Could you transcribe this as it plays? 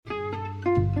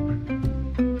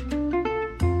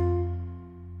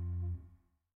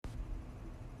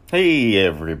Hey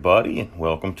everybody, and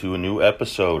welcome to a new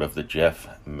episode of the Jeff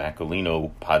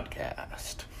Macolino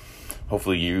podcast.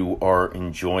 Hopefully you are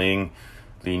enjoying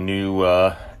the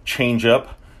new change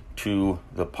up to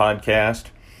the podcast.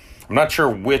 I'm not sure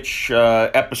which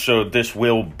episode this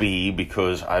will be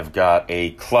because I've got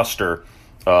a cluster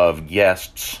of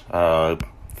guests.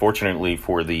 Fortunately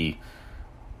for the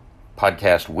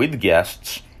podcast with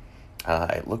guests,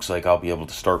 it looks like I'll be able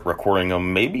to start recording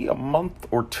them maybe a month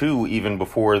or two even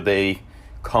before they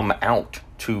come out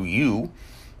to you.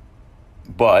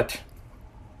 But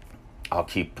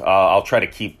I'll try to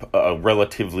keep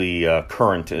relatively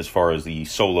current as far as the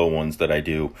solo ones that I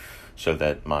do, so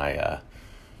that my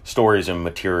stories and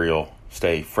material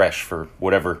stay fresh for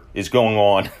whatever is going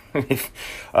on.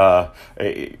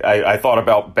 I thought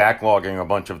about backlogging a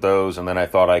bunch of those, and then I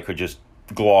thought I could just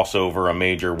gloss over a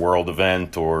major world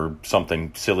event or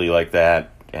something silly like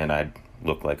that, and I'd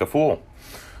look like a fool.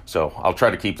 So I'll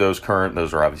try to keep those current.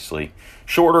 Those are obviously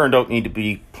shorter and don't need to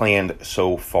be planned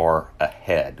so far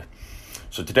ahead.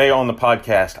 So today on the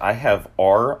podcast, I have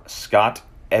R. Scott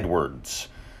Edwards.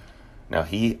 Now,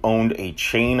 he owned a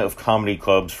chain of comedy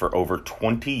clubs for over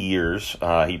 20 years.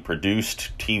 He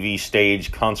produced TV,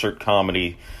 stage, concert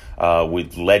comedy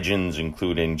with legends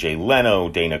including Jay Leno,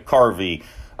 Dana Carvey,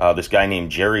 this guy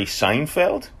named Jerry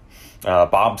Seinfeld,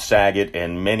 Bob Saget,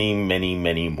 and many, many,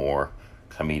 many more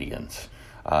comedians.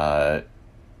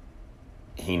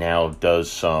 He now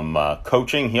does some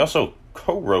coaching. He also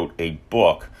co-wrote a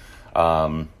book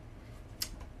that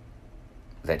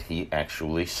he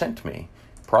actually sent me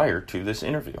prior to this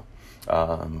interview.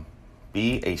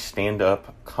 Be a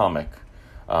Stand-Up Comic,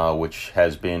 which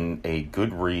has been a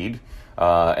good read.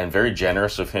 And very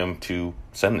generous of him to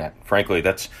send that. Frankly,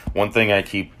 that's one thing I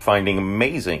keep finding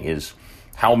amazing is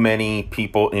how many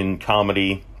people in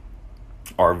comedy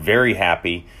are very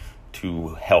happy to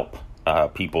help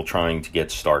people trying to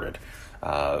get started.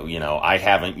 I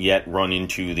haven't yet run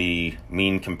into the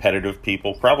mean competitive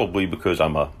people, probably because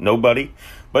I'm a nobody.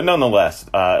 But nonetheless,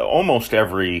 almost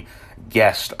every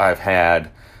guest I've had,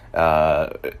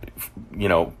 in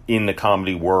the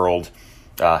comedy world,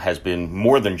 has been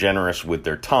more than generous with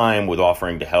their time, with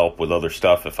offering to help with other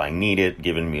stuff if I need it,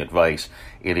 giving me advice.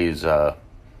 It is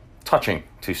touching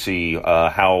to see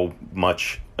how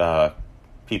much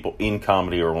people in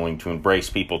comedy are willing to embrace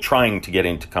people trying to get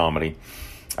into comedy.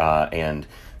 And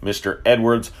Mr.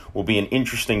 Edwards will be an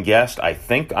interesting guest. I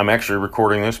think I'm actually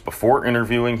recording this before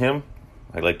interviewing him.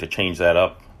 I like to change that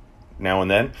up now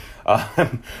and then.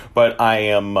 But I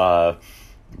am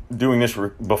doing this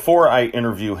before I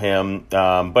interview him,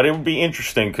 but it would be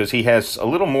interesting because he has a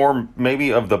little more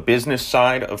maybe of the business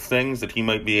side of things that he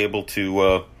might be able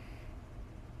to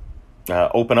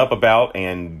open up about,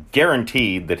 and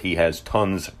guaranteed that he has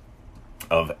tons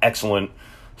of excellent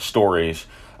stories.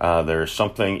 There's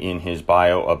something in his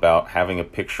bio about having a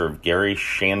picture of Gary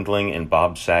Shandling and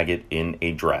Bob Saget in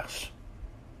a dress.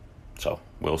 So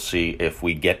we'll see if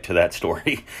we get to that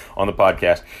story on the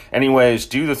podcast. Anyways,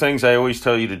 do the things I always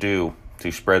tell you to do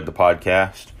to spread the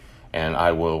podcast, and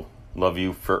I will love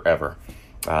you forever.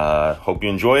 Hope you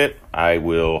enjoy it. I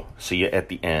will see you at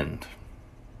the end.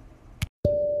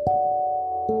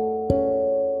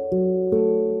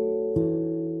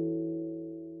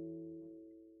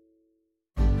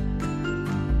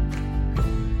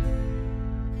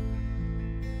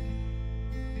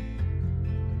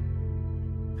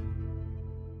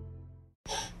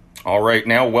 All right,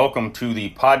 now welcome to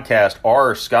the podcast,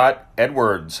 R. Scott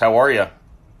Edwards. How are you?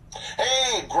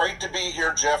 Hey, great to be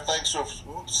here, Jeff. Thanks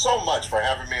so much for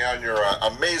having me on your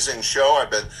amazing show. I've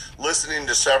been listening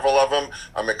to several of them.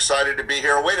 I'm excited to be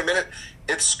here. Wait a minute.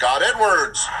 It's Scott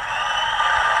Edwards.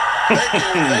 Thank you.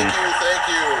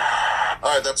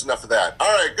 All right, that's enough of that.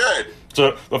 All right, good.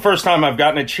 So the first time I've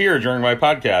gotten a cheer during my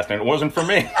podcast, and it wasn't for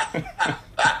me.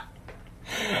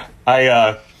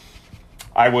 I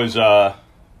was...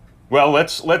 Well,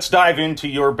 let's dive into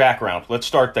your background. Let's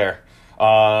start there.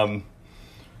 So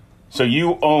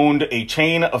you owned a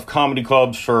chain of comedy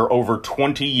clubs for over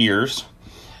 20 years.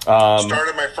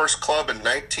 Started my first club in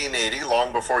 1980,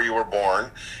 long before you were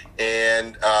born.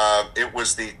 And it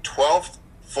was the 12th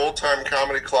full-time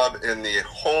comedy club in the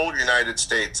whole United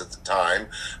States at the time.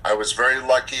 I was very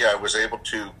lucky. I was able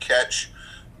to catch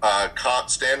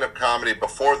stand-up comedy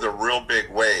before the real big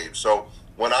wave. So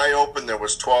when I opened, there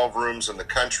was 12 rooms in the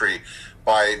country.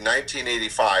 By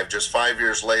 1985, just 5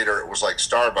 years later, it was like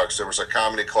Starbucks. There was a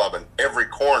comedy club in every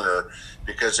corner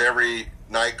because every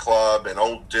nightclub and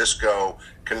old disco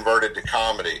converted to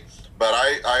comedy. But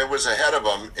I was ahead of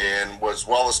them and was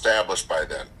well established by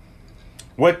then.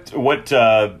 What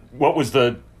was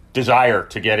the desire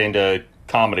to get into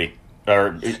comedy?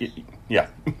 Or yeah.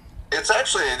 It's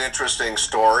actually an interesting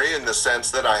story in the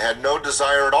sense that I had no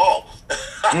desire at all.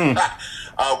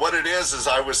 What it is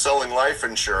I was selling life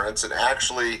insurance and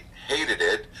actually hated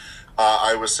it.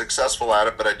 I was successful at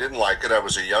it, but I didn't like it. I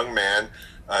was a young man,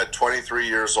 23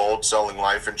 years old, selling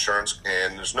life insurance,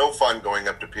 and there's no fun going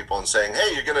up to people and saying,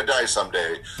 hey, you're going to die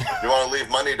someday. You want to leave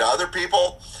money to other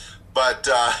people? But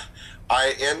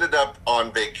I ended up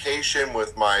on vacation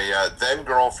with my then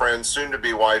girlfriend,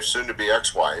 soon-to-be wife, soon-to-be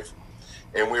ex-wife,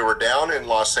 and we were down in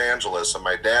Los Angeles, and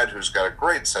my dad, who's got a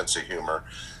great sense of humor,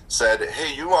 said,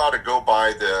 hey, you ought to go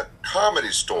by the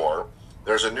Comedy Store.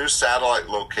 There's a new satellite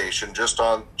location just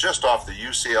off the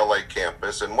UCLA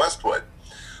campus in Westwood.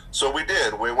 So we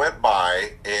did. We went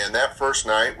by, and that first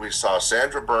night we saw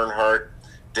Sandra Bernhardt,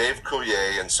 Dave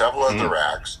Coulier, and several other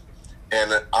acts.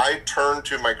 And I turned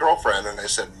to my girlfriend and I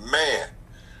said, man,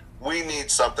 we need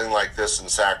something like this in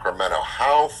Sacramento.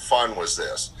 How fun was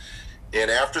this? And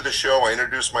after the show, I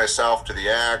introduced myself to the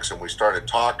acts, and we started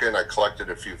talking. I collected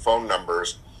a few phone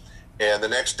numbers, and the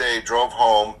next day drove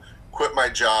home, quit my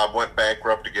job, went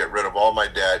bankrupt to get rid of all my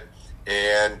debt,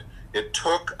 and it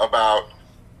took about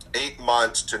 8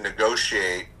 months to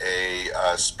negotiate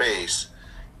a space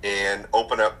and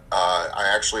open up.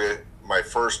 My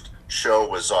first show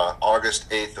was August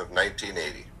 8th of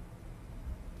 1980.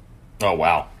 Oh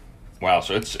wow.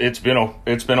 So it's been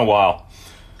a while.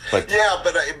 But yeah,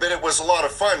 but it was a lot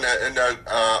of fun, and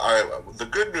the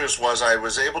good news was I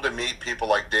was able to meet people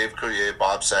like Dave Coulier,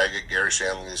 Bob Saget, Gary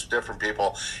Shandling, these different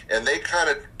people, and they kind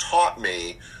of taught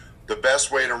me the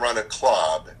best way to run a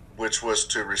club, which was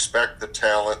to respect the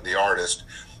talent, the artist,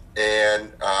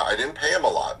 and I didn't pay him a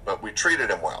lot, but we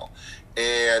treated him well.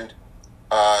 And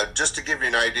just to give you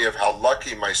an idea of how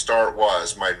lucky my start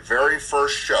was, my very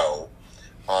first show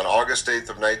on August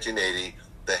 8th of 1980,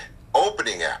 the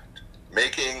opening act,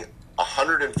 making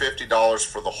 $150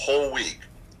 for the whole week,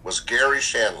 was Gary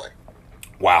Shandling.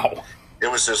 Wow. It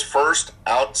was his first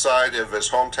outside of his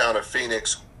hometown of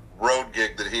Phoenix road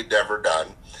gig that he'd ever done.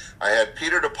 I had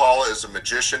Peter DePaula as a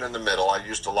magician in the middle. I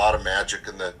used a lot of magic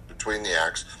between the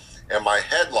acts. And my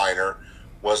headliner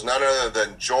was none other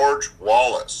than George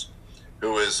Wallace,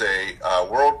 who is a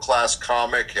world-class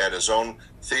comic, had his own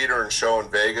theater and show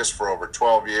in Vegas for over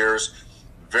 12 years.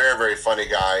 Very, very funny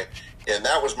guy. And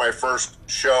that was my first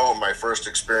show, my first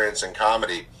experience in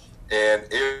comedy. And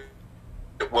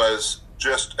it was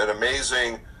just an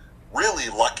amazing, really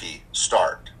lucky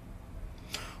start.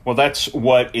 Well, that's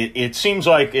what it seems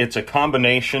like. It's a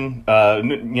combination.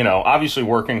 Obviously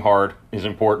working hard is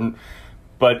important,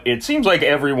 but it seems like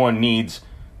everyone needs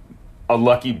a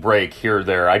lucky break here or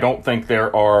there. I don't think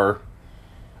there are,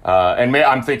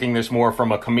 I'm thinking this more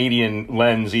from a comedian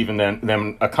lens even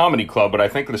than a comedy club, but I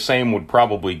think the same would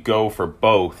probably go for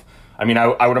both. I mean,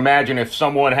 I would imagine if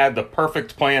someone had the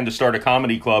perfect plan to start a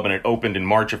comedy club and it opened in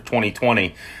March of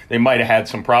 2020, they might have had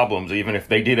some problems, even if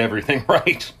they did everything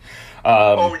right.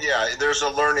 Oh, yeah, there's a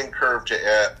learning curve to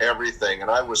everything, and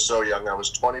I was so young. I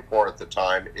was 24 at the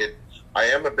time. I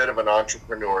am a bit of an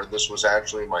entrepreneur. This was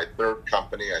actually my third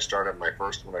company. I started my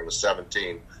first when I was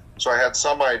 17. So I had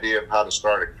some idea of how to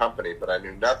start a company, but I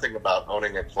knew nothing about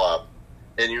owning a club.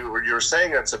 And you're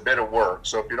saying it's a bit of work,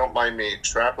 so if you don't mind me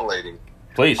extrapolating,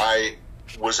 please. I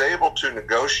was able to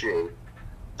negotiate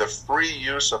the free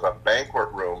use of a banquet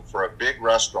room for a big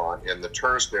restaurant in the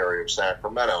tourist area of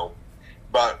Sacramento,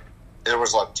 but there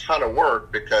was a ton of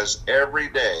work because every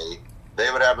day they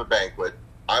would have a banquet.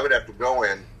 I would have to go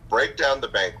in, break down the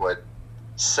banquet,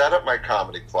 set up my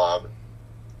comedy club,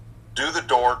 do the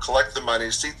door, collect the money,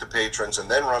 seat the patrons,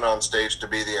 and then run on stage to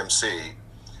be the MC.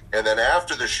 And then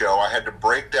after the show, I had to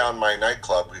break down my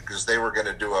nightclub because they were going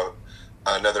to do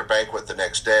another banquet the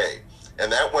next day.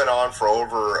 And that went on for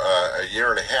over a year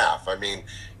and a half. I mean,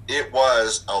 it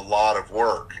was a lot of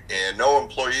work and no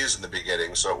employees in the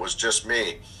beginning, so it was just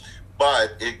me.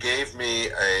 But it gave me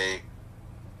a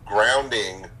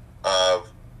grounding of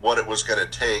what it was going to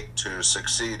take to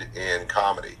succeed in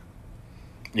comedy.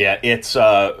 Yeah,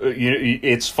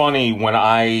 it's funny when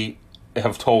I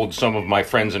have told some of my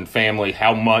friends and family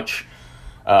how much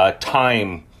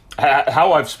time,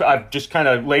 how I've just kind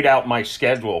of laid out my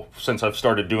schedule since I've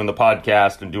started doing the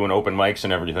podcast and doing open mics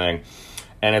and everything.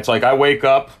 And it's like I wake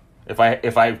up, if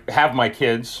I have my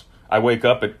kids, I wake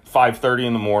up at 5:30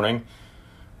 in the morning.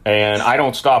 And I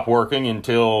don't stop working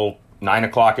until 9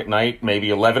 o'clock at night, maybe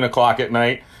 11 o'clock at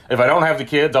night. If I don't have the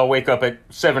kids, I'll wake up at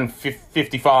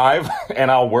 7:55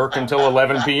 and I'll work until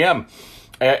 11 p.m.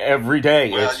 every day.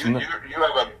 Well, you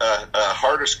have a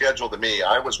harder schedule than me.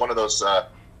 I was one of those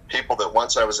people that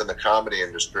once I was in the comedy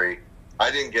industry,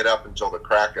 I didn't get up until the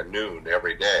crack of noon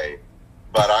every day.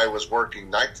 but I was working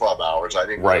nightclub hours. I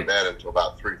didn't go to bed until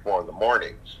about 3, 4 in the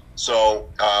morning. So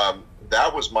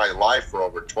that was my life for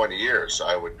over 20 years.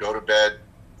 I would go to bed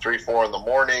 3, 4 in the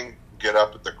morning, get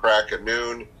up at the crack of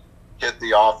noon, hit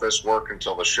the office, work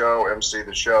until the show, MC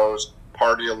the shows,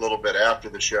 party a little bit after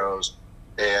the shows.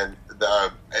 And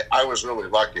I was really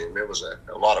lucky. I mean, it was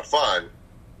a lot of fun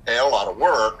and a lot of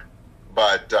work,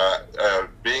 but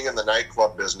being in the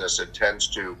nightclub business, it tends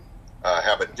to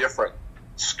have a different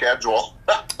schedule,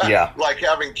 like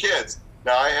having kids.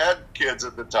 Now, I had kids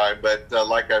at the time, but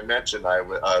like I mentioned,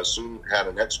 I soon had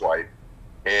an ex-wife,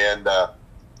 and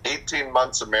 18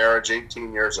 months of marriage,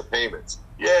 18 years of payments.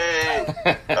 Yay!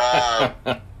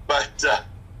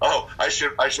 I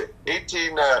should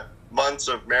 18 months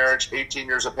of marriage, 18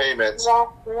 years of payments. It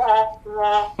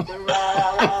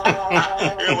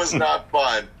was not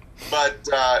fun, but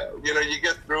you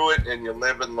get through it and you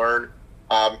live and learn.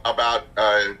 About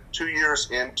 2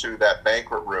 years into that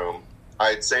banquet room, I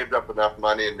had saved up enough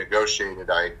money and negotiated.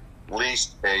 I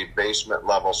leased a basement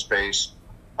level space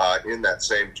in that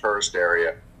same tourist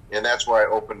area, and that's where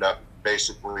I opened up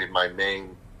basically my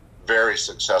main, very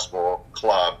successful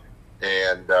club.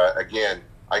 And again,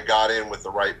 I got in with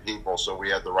the right people, so we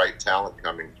had the right talent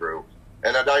coming through.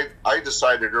 And I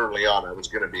decided early on I was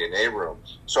going to be an A-room.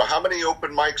 So how many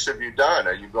open mics have you done?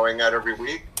 Are you going out every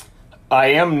week? I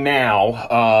am now.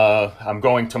 I'm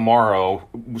going tomorrow.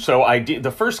 So I did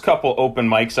the first couple open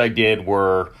mics I did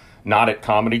were not at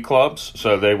comedy clubs.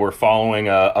 So they were following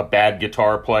a bad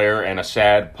guitar player and a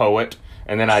sad poet.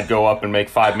 And then I'd go up and make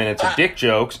 5 minutes of dick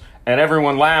jokes. And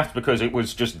everyone laughed because it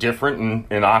was just different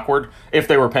and awkward if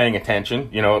they were paying attention,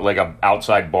 like a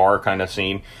outside bar kind of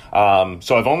scene.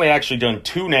 So I've only actually done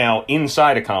 2 now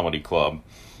inside a comedy club.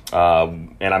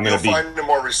 And I'm going to You'll find a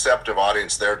more receptive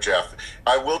audience there, Jeff.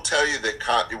 I will tell you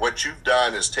that what you've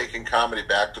done is taking comedy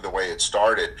back to the way it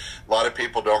started. A lot of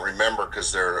people don't remember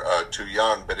because they're too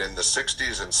young, but in the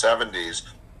 60s and 70s,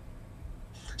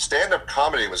 stand-up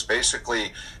comedy was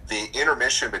basically the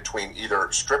intermission between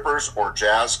either strippers or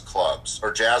jazz clubs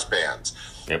or jazz bands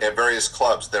at various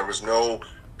clubs. There was no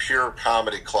pure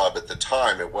comedy club at the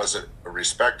time. It wasn't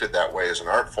respected that way as an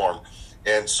art form.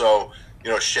 And so,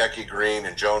 Shecky Green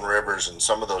and Joan Rivers and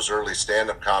some of those early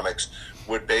stand-up comics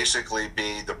would basically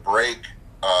be the break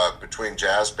between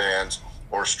jazz bands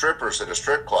or strippers at a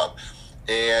strip club.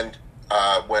 And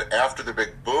after the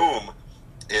big boom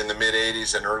in the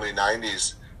mid-'80s and early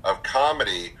 '90s of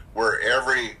comedy, where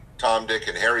every Tom, Dick,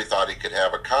 and Harry thought he could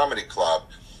have a comedy club,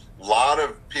 a lot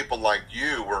of people like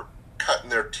you were cutting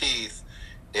their teeth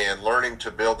and learning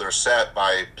to build their set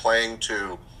by playing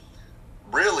to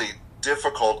really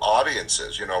difficult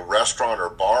audiences. Restaurant or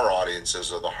bar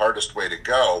audiences are the hardest way to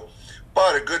go,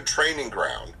 but a good training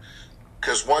ground.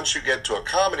 Because once you get to a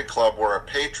comedy club where a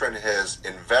patron has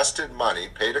invested money,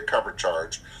 paid a cover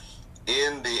charge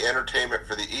in the entertainment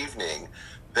for the evening,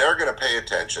 they're going to pay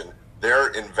attention. They're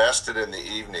invested in the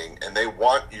evening, and they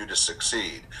want you to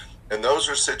succeed. And those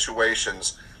are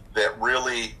situations that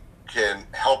really can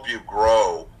help you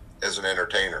grow as an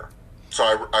entertainer. So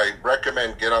I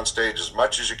recommend get on stage as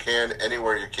much as you can,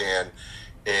 anywhere you can,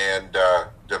 and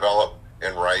develop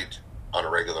and write on a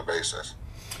regular basis.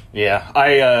 Yeah,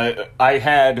 I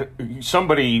had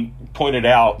somebody pointed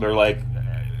out, they're like,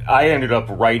 I ended up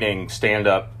writing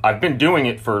stand-up. I've been doing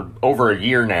it for over a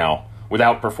year now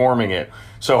without performing it.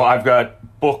 So I've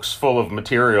got books full of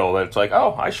material that's like,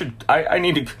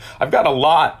 I've got a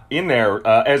lot in there,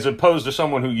 as opposed to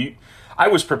someone who I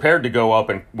was prepared to go up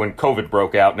and when COVID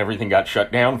broke out and everything got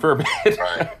shut down for a bit.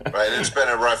 Right. It's been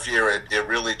a rough year. It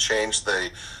really changed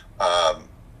the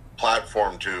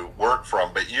platform to work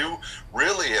from, but you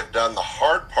really have done the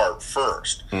hard part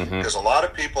first, because a lot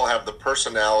of people have the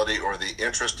personality or the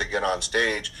interest to get on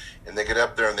stage, and they get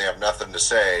up there and they have nothing to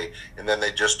say, and then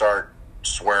they just start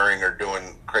swearing or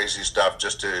doing crazy stuff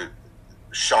just to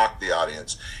shock the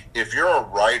audience. If you're a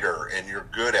writer and you're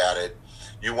good at it,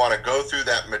 you want to go through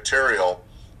that material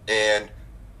and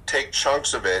take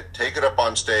chunks of it, take it up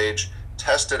on stage,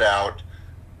 test it out,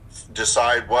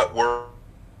 decide what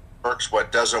works,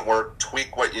 what doesn't work,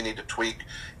 tweak what you need to tweak.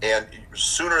 And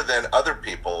sooner than other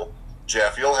people,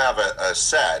 Jeff, you'll have a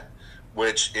set,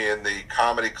 which in the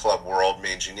comedy club world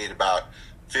means you need about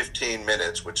 15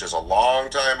 minutes, which is a long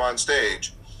time on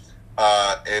stage,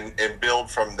 and build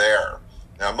from there.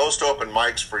 Now, most open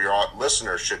mics for your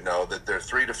listeners should know that they're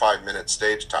 3 to 5 minute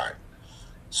stage time.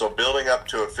 So building up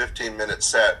to a 15-minute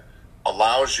set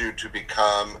allows you to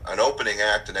become an opening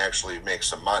act and actually make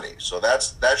some money. So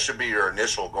that should be your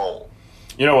initial goal.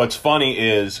 What's funny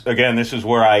is, again, this is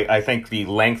where I think the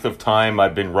length of time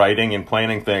I've been writing and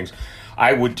planning things,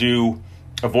 I would do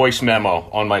a voice memo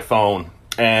on my phone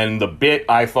and the bit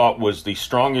I thought was the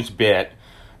strongest bit,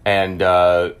 and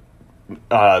the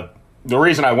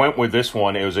reason I went with this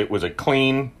one is it was a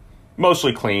clean,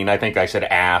 mostly clean. I think I said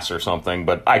ass or something,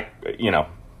 but I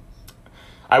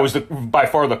was by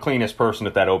far the cleanest person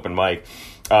at that open mic.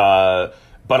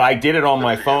 But I did it on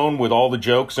my phone with all the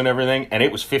jokes and everything, and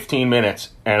it was 15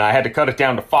 minutes, and I had to cut it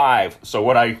down to 5. So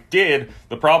what I did,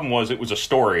 the problem was it was a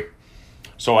story.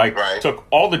 So I took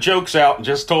all the jokes out and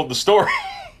just told the story.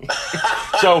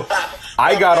 So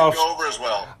I got off. Over as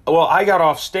well. Well, I got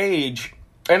off stage,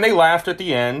 and they laughed at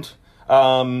the end.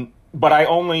 But I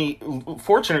only,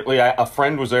 fortunately, a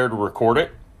friend was there to record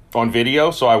it on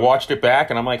video, so I watched it back,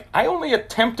 and I'm like, I only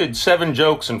attempted 7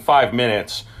 jokes in 5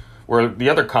 minutes, where the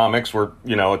other comics were,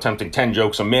 attempting 10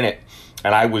 jokes a minute.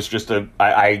 And I was just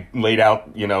I laid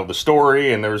out, the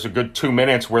story, and there was a good 2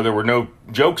 minutes where there were no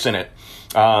jokes in it.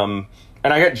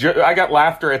 And I got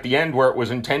laughter at the end where it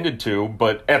was intended to,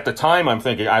 but at the time I'm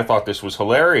thinking, I thought this was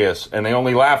hilarious, and they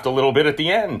only laughed a little bit at the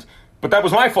end. But that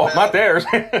was my fault, not theirs.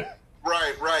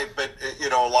 Right. But,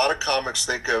 a lot of comics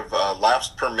think of laughs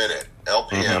per minute.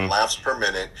 LPM, laughs per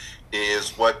minute,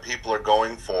 is what people are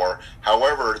going for.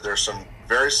 However, there's some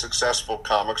very successful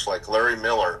comics like Larry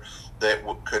Miller that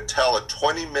could tell a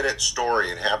 20-minute story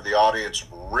and have the audience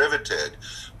riveted.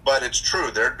 But it's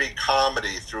true, there'd be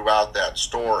comedy throughout that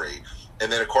story.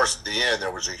 And then, of course, at the end,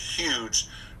 there was a huge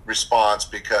response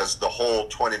because the whole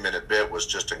 20-minute bit was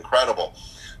just incredible.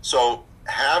 So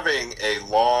having a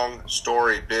long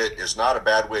story bit is not a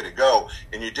bad way to go.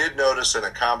 And you did notice in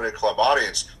a comedy club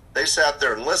audience, they sat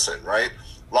there and listened, right?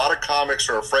 A lot of comics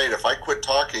are afraid if I quit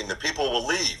talking, the people will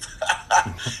leave.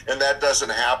 And that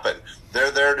doesn't happen.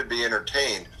 They're there to be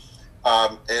entertained.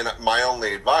 And my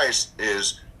only advice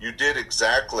is you did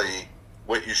exactly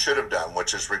what you should have done,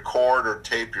 which is record or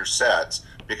tape your sets,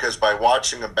 because by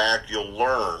watching them back, you'll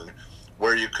learn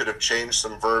where you could have changed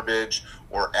some verbiage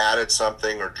or added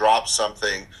something or dropped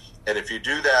something. And if you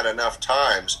do that enough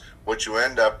times, what you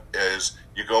end up is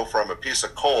you go from a piece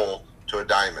of coal to a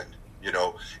diamond,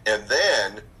 and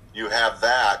then you have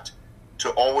that to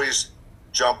always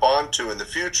jump onto in the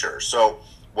future. So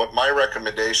what my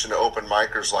recommendation to open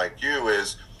micers like you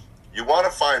is, you want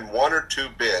to find 1 or 2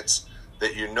 bits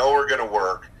that you know are going to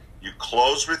work. You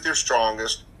close with your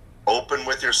strongest, open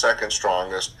with your second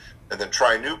strongest, and then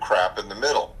try new crap in the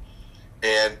middle.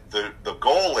 And the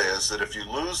goal is that if you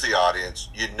lose the audience,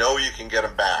 you can get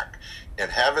them back. And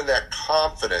having that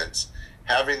confidence,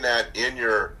 having that in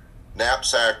your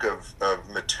knapsack of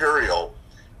material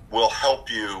will help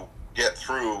you get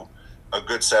through a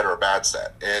good set or a bad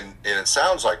set. And it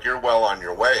sounds like you're well on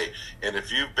your way. And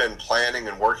if you've been planning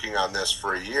and working on this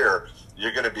for a year,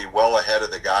 you're going to be well ahead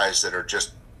of the guys that are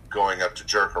just going up to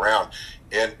jerk around.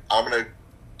 And I'm going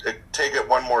to take it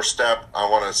one more step. I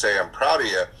want to say I'm proud of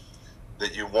you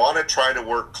that you want to try to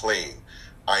work clean.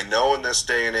 I know in this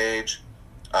day and age,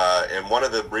 and one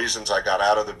of the reasons I got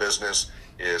out of the business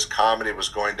is comedy was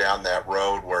going down that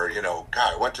road where, God,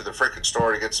 I went to the frickin'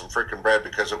 store to get some frickin' bread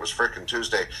because it was frickin'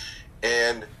 Tuesday.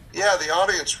 And yeah, the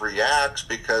audience reacts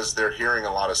because they're hearing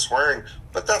a lot of swearing,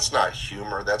 but that's not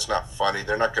humor. That's not funny.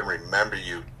 They're not going to remember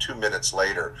you 2 minutes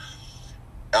later.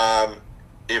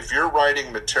 If you're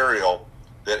writing material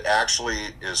that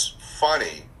actually is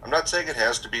funny, I'm not saying it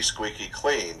has to be squeaky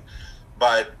clean,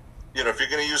 but if you're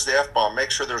going to use the F-bomb,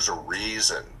 make sure there's a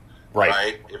reason.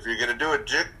 Right? If you're going to do it,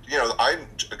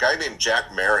 a guy named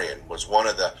Jack Marion was one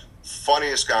of the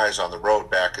funniest guys on the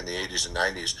road back in the 80s and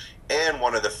 90s, and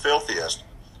one of the filthiest,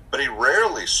 but he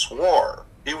rarely swore.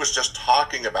 He was just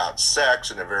talking about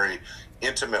sex in a very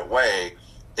intimate way,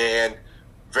 and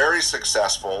very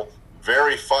successful,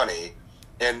 very funny,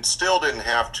 and still didn't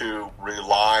have to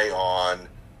rely on,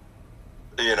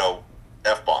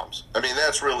 F-bombs. I mean,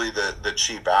 that's really the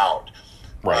cheap out.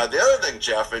 Right. The other thing,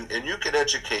 Jeff, and you can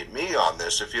educate me on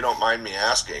this if you don't mind me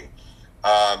asking.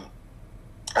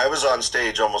 I was on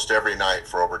stage almost every night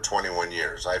for over 21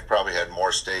 years. I've probably had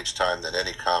more stage time than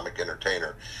any comic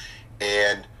entertainer.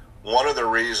 And one of the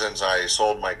reasons I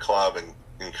sold my club and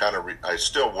I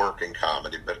still work in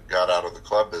comedy, but got out of the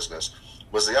club business,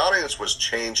 was the audience was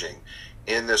changing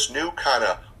in this new kind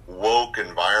of woke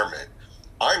environment.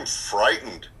 I'm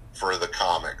frightened for the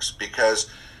comics because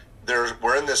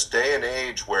we're in this day and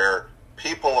age where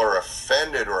people are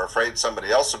offended or afraid somebody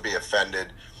else will be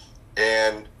offended.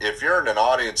 And if you're in an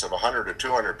audience of 100 or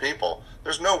 200 people,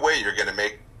 there's no way you're going to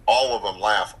make all of them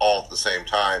laugh all at the same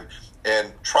time.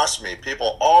 And trust me,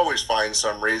 people always find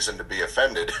some reason to be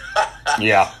offended.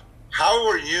 Yeah. How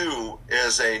are you,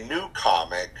 as a new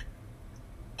comic,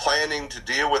 planning to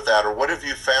deal with that? Or what have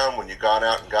you found when you got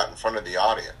out and got in front of the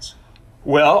audience?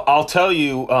 Well, I'll tell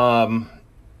you,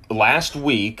 last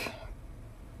week,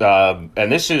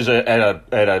 and this is at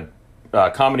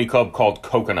a comedy club called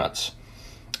Coconuts,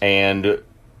 and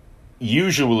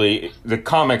usually the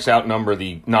comics outnumber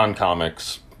the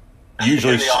non-comics.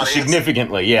 Usually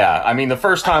significantly, yeah. I mean, the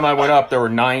first time I went up, there were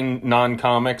 9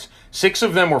 non-comics. 6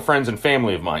 of them were friends and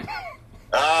family of mine.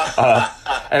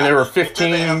 And there were 15.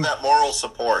 Did they have that moral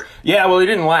support? Yeah, well, they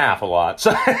didn't laugh a lot.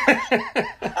 So.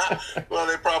 Well,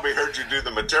 they probably heard you do the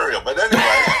material. But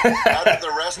anyway, how did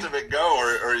the rest of it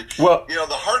go? Well, you know,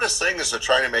 the hardest thing is to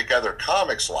try to make other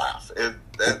comics laugh.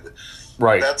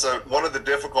 Right. That's one of the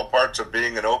difficult parts of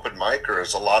being an open micer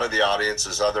is a lot of the audience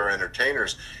is other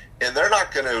entertainers, and they're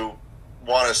not going to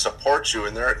want to support you,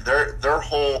 and their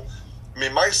whole, I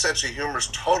mean, my sense of humor is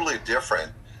totally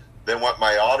different than what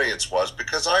my audience was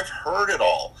because I've heard it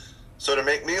all. So to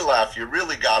make me laugh, you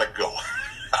really got to go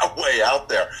way out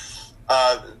there.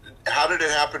 How did it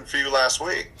happen for you last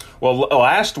week? Well,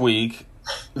 last week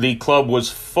the club was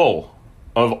full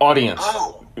of audience.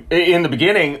 Oh. In the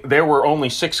beginning, there were only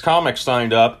 6 comics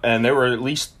signed up, and there were at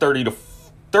least 30 to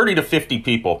 50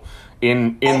 people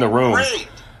in the room. Great.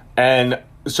 And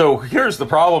so here's the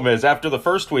problem is after the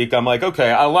first week, I'm like,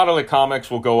 okay, a lot of the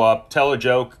comics will go up, tell a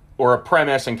joke or a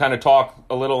premise and kind of talk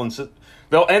a little. And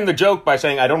they'll end the joke by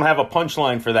saying, I don't have a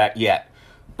punchline for that yet.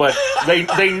 But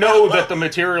they know that the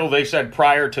material they said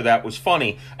prior to that was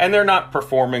funny. And they're not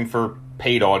performing for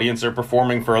paid audience. They're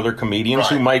performing for other comedians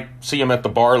who might see them at the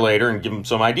bar later and give them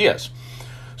some ideas.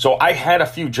 So I had a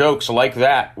few jokes like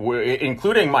that,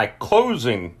 including my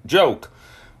closing joke.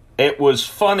 It was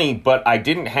funny, but I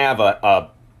didn't have a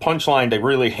punchline to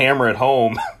really hammer it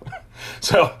home.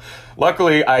 So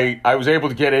luckily, I was able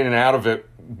to get in and out of it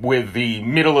with the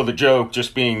middle of the joke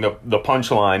just being the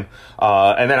punchline.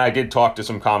 And then I did talk to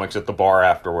some comics at the bar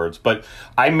afterwards. But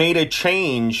I made a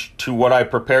change to what I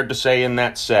prepared to say in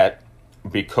that set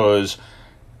because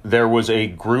there was a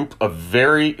group of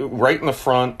right in the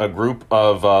front, a group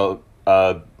of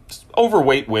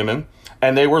overweight women,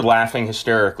 and they were laughing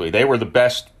hysterically. They were the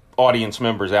best audience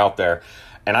members out there.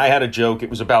 And I had a joke. It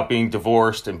was about being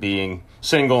divorced and being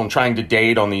single and trying to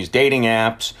date on these dating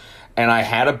apps. And I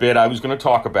had a bit I was going to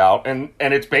talk about, and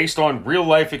it's based on real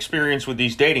life experience with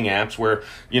these dating apps where,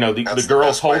 you know, the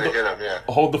girls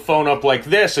hold the phone up like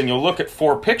this, and you'll look at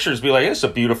 4 pictures, be like, it's a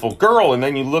beautiful girl, and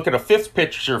then you look at a 5th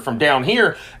picture from down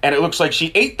here, and it looks like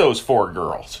she ate those 4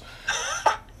 girls.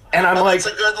 And I'm like,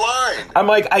 that's a good line. I'm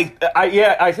like,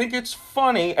 I think it's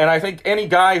funny, and I think any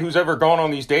guy who's ever gone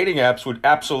on these dating apps would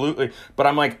absolutely, but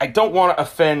I'm like, I don't want to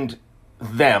offend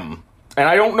them. And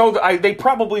I don't know that they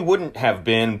probably wouldn't have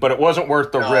been, but it wasn't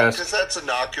worth the risk. Because that's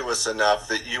innocuous enough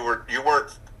that you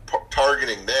weren't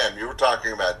targeting them. You were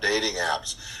talking about dating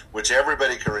apps, which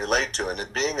everybody can relate to. And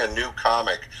it being a new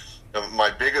comic,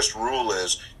 my biggest rule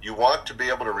is you want to be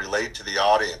able to relate to the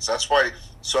audience. That's why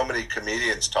so many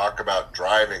comedians talk about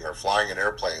driving or flying in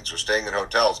airplanes or staying in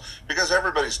hotels, because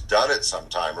everybody's done it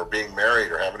sometime, or being married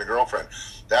or having a girlfriend.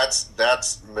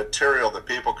 That's material that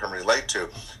people can relate to.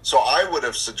 So I would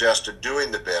have suggested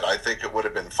doing the bit. I think it would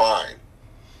have been fine.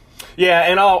 Yeah,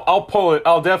 and I'll pull it.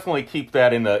 I'll definitely keep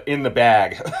that in the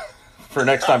bag for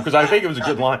next time because I think it was a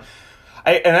good line.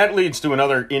 And that leads to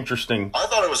another interesting. I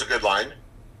thought it was a good line.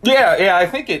 Yeah, I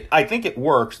think it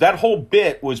works. That whole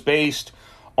bit was based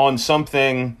on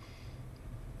something.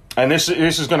 And this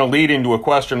is going to lead into a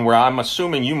question where I'm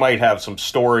assuming you might have some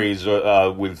stories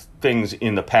with things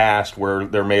in the past where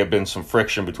there may have been some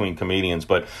friction between comedians.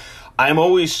 But I'm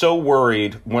always so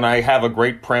worried when I have a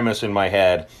great premise in my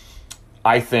head.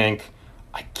 I think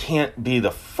I can't be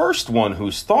the first one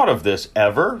who's thought of this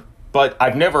ever, but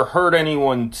I've never heard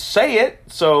anyone say it.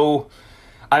 So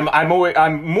I'm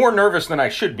more nervous than I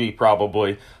should be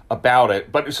probably about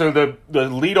it. But so the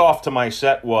lead off to my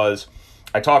set was,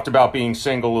 I talked about being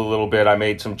single a little bit. I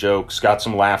made some jokes, got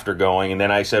some laughter going. And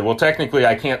then I said, well, technically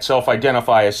I can't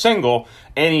self-identify as single.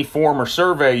 Any form or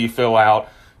survey you fill out,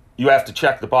 you have to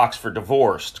check the box for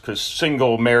divorced, because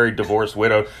single, married, divorced,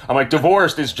 widowed. I'm like,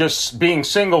 divorced is just being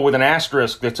single with an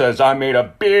asterisk that says I made a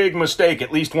big mistake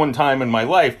at least one time in my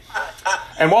life.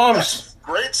 And while That's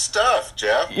great stuff,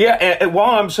 Jeff. Yeah, and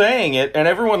while I'm saying it, and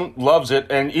everyone loves it,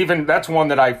 and even that's one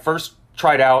that I first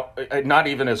tried out, not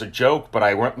even as a joke, but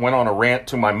I went on a rant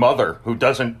to my mother, who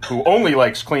only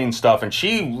likes clean stuff, and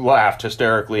she laughed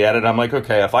hysterically at it. I'm like,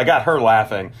 okay, if I got her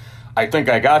laughing, I think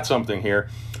I got something here.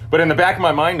 But in the back of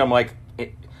my mind, I'm like,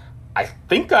 I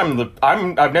think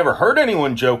I've never heard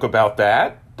anyone joke about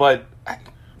that, but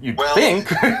you'd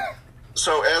think.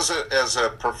 So as a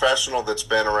professional that's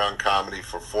been around comedy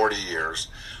for 40 years,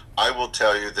 I will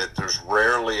tell you that there's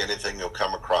rarely anything you'll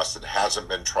come across that hasn't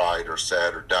been tried or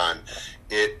said or done.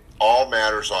 It all all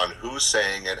matters on who's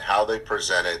saying it, how they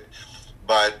present it.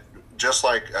 But just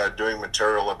like doing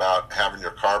material about having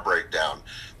your car break down,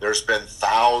 there's been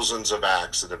thousands of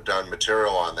acts that have done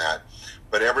material on that,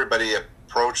 but everybody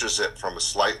approaches it from a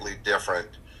slightly different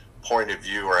point of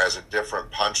view or has a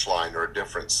different punchline or a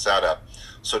different setup.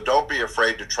 So don't be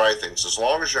afraid to try things, as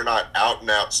long as you're not out and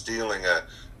out stealing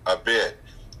a bit.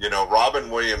 You know,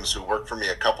 Robin Williams, who worked for me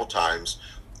a couple times,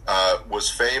 was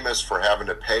famous for having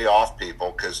to pay off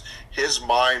people because his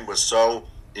mind was so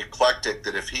eclectic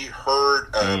that if he heard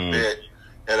a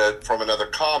bit from another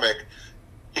comic,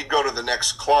 he'd go to the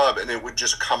next club and it would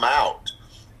just come out.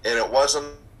 And it wasn't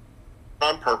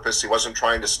on purpose. He wasn't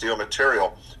trying to steal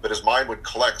material, but his mind would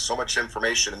collect so much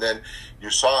information. And then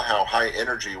you saw how high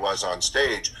energy he was on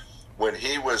stage when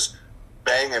he was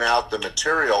banging out the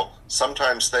material.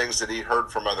 Sometimes things that he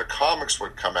heard from other comics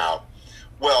would come out.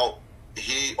 Well,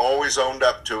 he always owned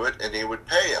up to it, and he would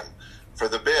pay him for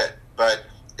the bit. But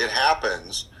it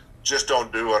happens. Just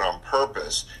don't do it on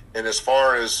purpose. And as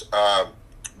far as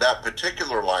that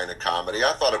particular line of comedy,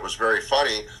 I thought it was very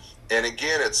funny. And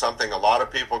again, it's something a lot of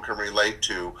people can relate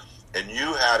to, and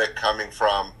you had it coming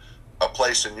from a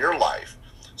place in your life.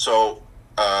 So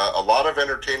a lot of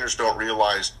entertainers don't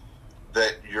realize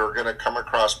that you're going to come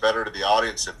across better to the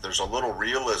audience if there's a little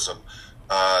realism.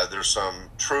 There's some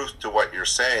truth to what you're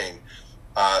saying.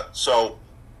 So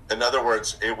in other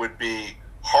words, it would be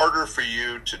harder for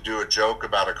you to do a joke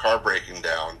about a car breaking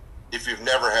down if you've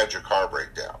never had your car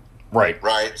break down. Right.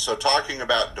 Right. So talking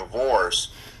about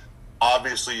divorce,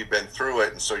 obviously you've been through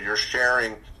it, and so you're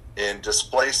sharing in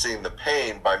displacing the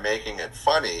pain by making it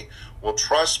funny. Well,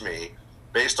 trust me,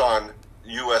 based on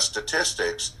U.S.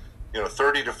 statistics,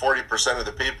 30 to 40% of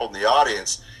the people in the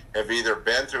audience have either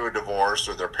been through a divorce,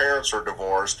 or their parents are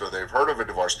divorced, or they've heard of a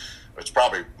divorce. It's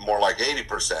probably more like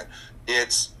 80%.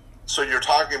 So you're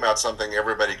talking about something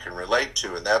everybody can relate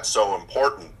to, and that's so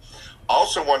important.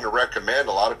 Also want to recommend,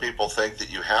 a lot of people think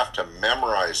that you have to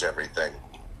memorize everything.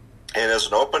 And as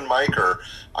an open micer,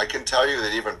 I can tell you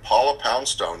that even Paula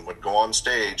Poundstone would go on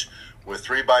stage with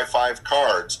 3x5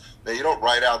 cards. Now, you don't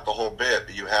write out the whole bit,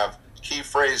 but you have key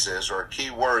phrases or a key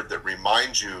word that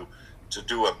reminds you to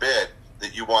do a bit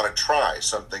that you want to try,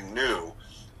 something new.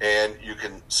 And you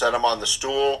can set them on the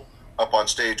stool up on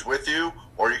stage with you,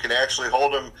 or you can actually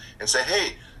hold them and say,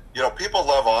 hey, people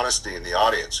love honesty in the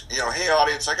audience. Hey,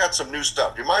 audience, I got some new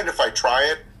stuff. Do you mind if I try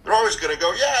it? They're always going to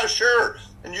go, yeah, sure.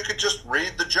 And you could just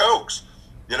read the jokes,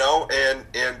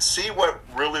 and see what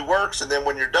really works. And then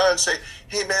when you're done, say,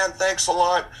 hey, man, thanks a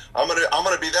lot. I'm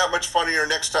gonna be that much funnier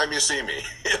next time you see me.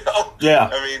 Yeah.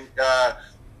 I mean,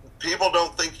 people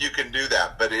don't think you can do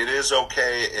that, but it is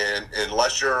okay. And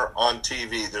unless you're on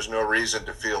TV, there's no reason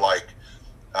to feel like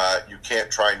you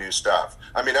can't try new stuff.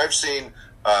 I mean, I've seen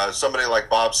somebody like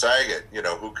Bob Saget,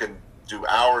 who can do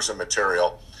hours of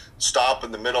material, stop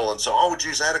in the middle and say, oh,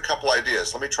 geez, I had a couple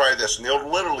ideas. Let me try this. And they'll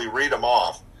literally read them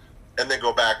off and then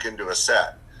go back into a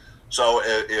set. So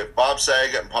if Bob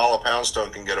Saget and Paula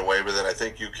Poundstone can get away with it, I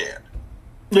think you can.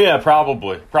 Yeah,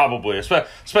 probably,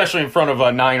 especially in front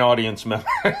of 9 audience members,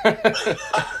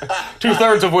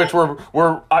 2/3 of which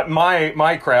were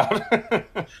my crowd.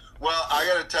 Well, I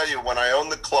got to tell you, when I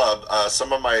owned the club,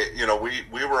 some of my,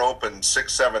 we were open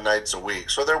 6-7 nights a week,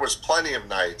 so there was plenty of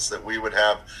nights that we would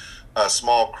have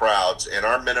small crowds, and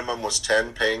our minimum was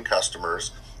 10 paying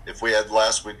customers. If we had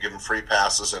less, we'd give them free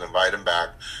passes and invite them back.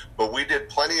 But we did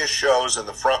plenty of shows in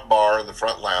the front bar and the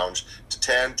front lounge to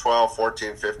 10, 12,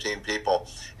 14, 15 people.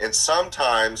 And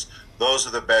sometimes those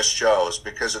are the best shows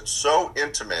because it's so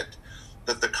intimate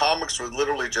that the comics would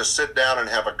literally just sit down and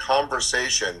have a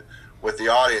conversation with the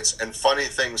audience, and funny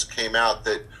things came out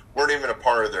that weren't even a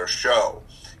part of their show.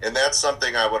 And that's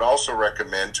something I would also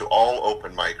recommend to all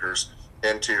open micers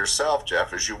and to yourself,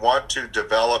 Jeff, is you want to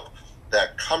develop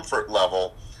that comfort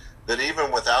level that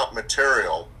even without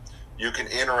material, you can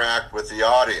interact with the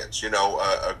audience.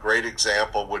 A great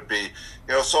example would be,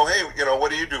 so, hey,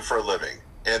 what do you do for a living?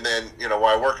 And then, well,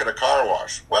 I work at a car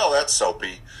wash. Well, that's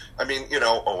soapy. I mean,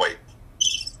 oh, wait.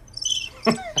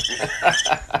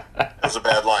 That's a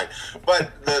bad line.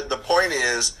 But the point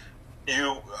is,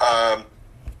 you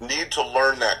need to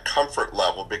learn that comfort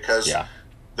level because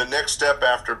the next step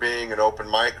after being an open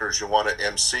micer is you want to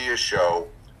MC a show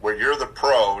where you're the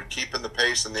pro, keeping the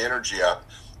pace and the energy up.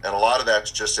 And a lot of that's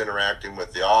just interacting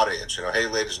with the audience. Hey,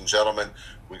 ladies and gentlemen,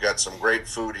 we got some great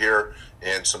food here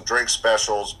and some drink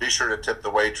specials. Be sure to tip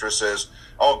the waitresses.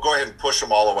 Oh, go ahead and push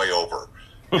them all the way over.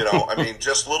 I mean,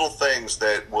 just little things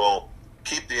that will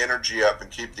keep the energy up and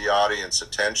keep the audience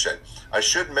attention. I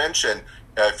should mention,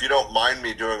 if you don't mind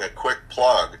me doing a quick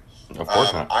plug, of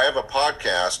course not. I have a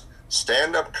podcast,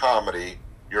 Stand Up Comedy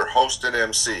your host and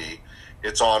MC.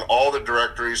 It's on all the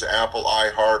directories: Apple,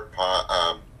 iHeart,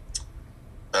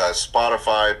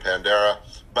 Spotify, Pandora.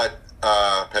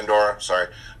 Sorry.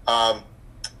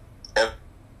 And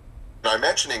I'm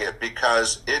mentioning it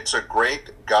because it's a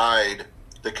great guide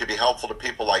that could be helpful to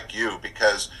people like you,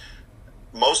 because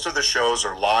most of the shows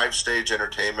are live stage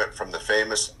entertainment from the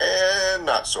famous and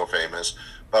not so famous,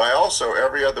 but I also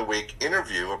every other week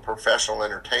interview a professional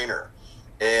entertainer,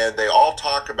 and they all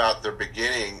talk about their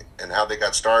beginning and how they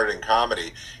got started in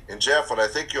comedy. And Jeff, what I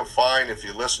think you'll find if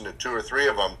you listen to 2 or 3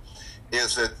 of them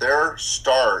is that their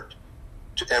start,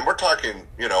 and we're talking,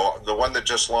 the one that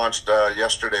just launched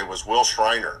yesterday was Will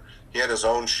Shriner. He had his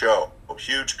own show, a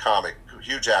huge comic,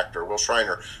 huge actor, Will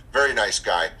Shriner, very nice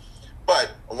guy.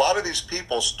 But a lot of these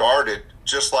people started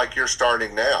just like you're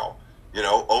starting now,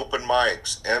 open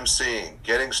mics, emceeing,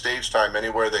 getting stage time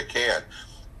anywhere they can,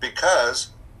 because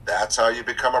that's how you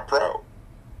become a pro.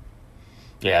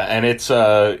 Yeah, and it's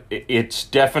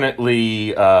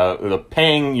definitely the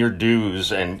paying your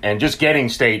dues and just getting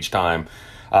stage time.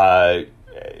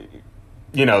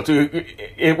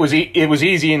 It was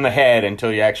easy in the head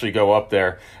until you actually go up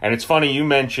there. And it's funny, you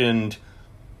mentioned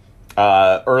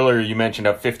earlier, you mentioned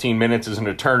up 15 minutes is an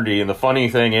eternity. And the funny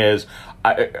thing is,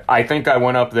 I think I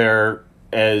went up there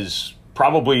as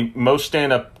probably most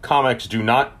stand-up comics do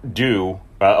not do,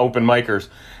 open micers.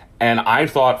 And I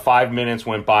thought 5 minutes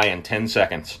went by in 10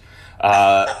 seconds.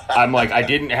 I'm like,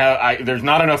 there's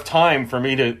not enough time for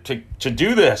me to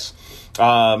do this.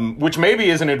 Which maybe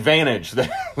is an advantage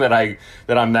that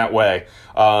I'm that way,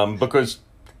 because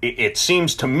it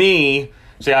seems to me.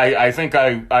 See, I think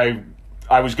I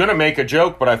was going to make a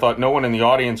joke, but I thought no one in the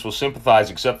audience will sympathize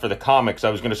except for the comics.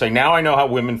 I was going to say, now I know how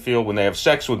women feel when they have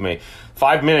sex with me.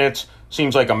 5 minutes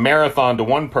seems like a marathon to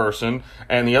one person,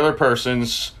 and the other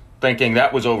person's thinking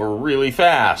that was over really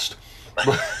fast.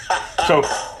 So.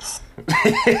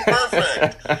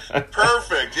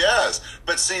 Perfect, yes.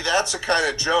 But see, that's the kind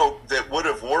of joke that would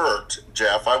have worked,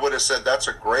 Jeff. I would have said that's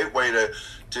a great way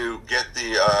to get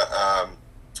the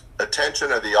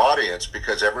attention of the audience,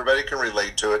 because everybody can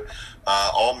relate to it.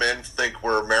 All men think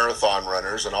we're marathon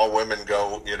runners, and all women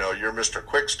go, you're Mr.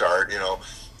 Quick Start,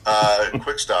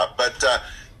 quick stop. But,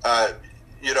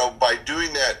 by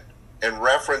doing that and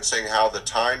referencing how the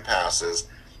time passes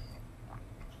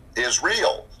is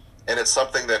real. And it's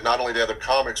something that not only the other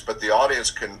comics, but the audience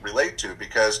can relate to,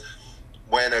 because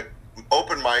when an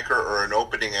open micer or an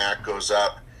opening act goes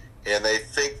up and they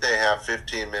think they have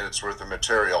 15 minutes worth of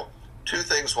material, 2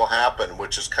 things will happen,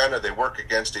 which is they work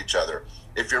against each other.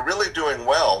 If you're really doing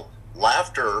well,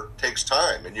 laughter takes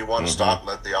time, and you want to stop and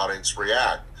let the audience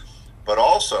react. But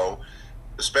also,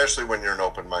 especially when you're an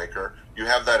open micer, you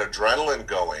have that adrenaline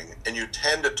going, and you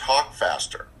tend to talk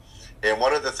faster. And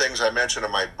one of the things I mentioned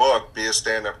in my book, Be a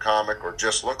Stand-Up Comic or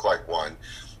Just Look Like One,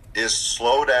 is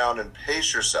slow down and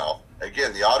pace yourself.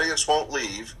 Again, the audience won't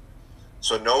leave,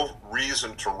 so no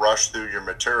reason to rush through your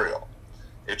material.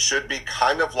 It should be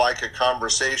kind of like a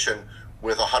conversation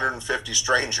with 150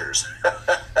 strangers.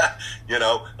 A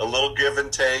little give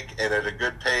and take, and at a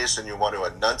good pace, and you want to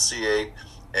enunciate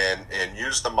and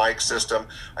use the mic system.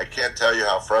 I can't tell you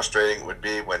how frustrating it would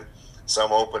be when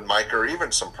some open mic or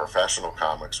even some professional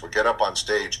comics would get up on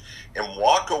stage and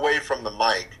walk away from the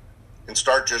mic and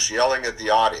start just yelling at the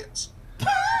audience.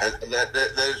 And that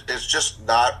is just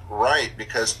not right,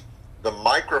 because the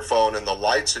microphone and the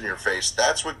lights in your face,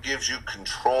 that's what gives you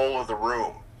control of the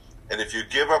room. And if you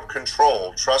give up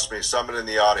control, trust me, someone in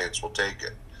the audience will take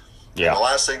it. Yeah. And the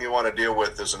last thing you want to deal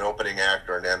with as an opening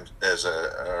actor and as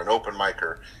an open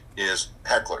micer is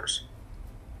hecklers.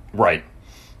 Right.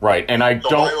 Right, and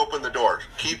so why open the door?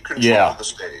 Keep control of the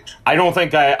stage. I don't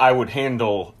think I would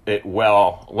handle it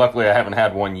well. Luckily, I haven't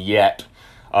had one yet.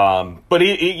 But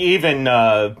even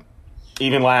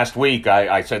last week,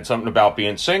 I said something about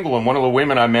being single, and one of the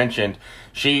women I mentioned,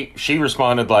 she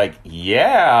responded like,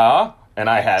 "Yeah," and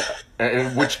I had,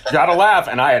 which got a laugh,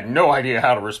 and I had no idea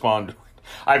how to respond.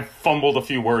 I fumbled a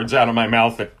few words out of my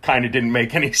mouth that kind of didn't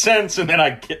make any sense, and then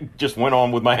I just went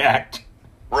on with my act.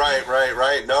 Right.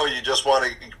 No, you just want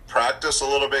to practice a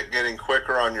little bit, getting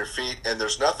quicker on your feet. And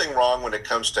there's nothing wrong when it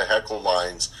comes to heckle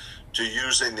lines to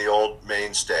using the old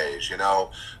main stage. Hey,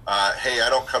 I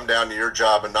don't come down to your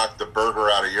job and knock the burger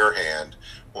out of your hand,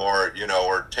 or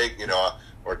take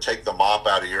the mop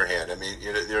out of your hand. I mean,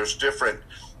 there's different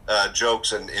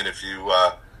jokes, and if you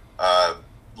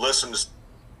listen to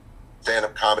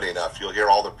stand-up comedy enough, you'll hear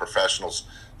all the professionals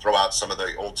throw out some of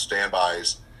the old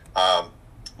standbys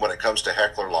when it comes to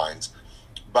heckler lines.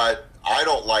 But I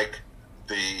don't like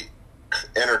the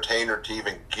entertainer to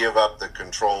even give up the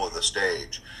control of the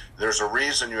stage. There's a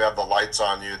reason you have the lights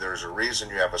on you. There's a reason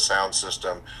you have a sound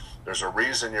system. There's a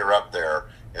reason you're up there,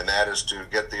 and that is to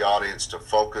get the audience to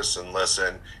focus and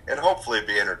listen and hopefully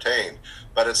be entertained.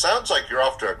 But it sounds like you're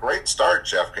off to a great start,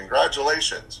 Jeff.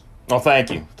 Congratulations. Well, thank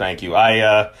you. Thank you.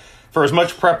 I, for as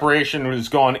much preparation as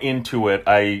gone into it,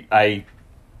 I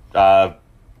feel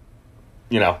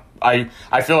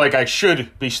like I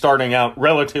should be starting out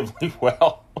relatively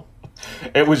well.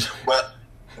 It was... Well,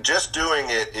 just doing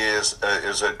it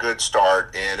is a good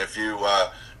start, and if you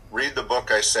read the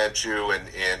book I sent you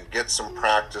and get some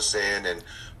practice in and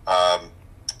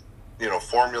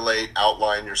formulate,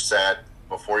 outline your set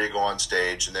before you go on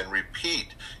stage, and then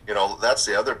repeat. That's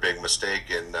the other big mistake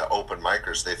in open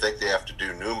micers. They think they have to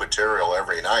do new material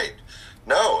every night.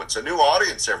 No, it's a new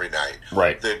audience every night.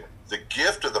 Right. The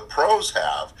gift of the pros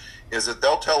have is that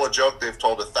they'll tell a joke they've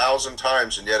told 1,000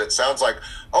 times, and yet it sounds like,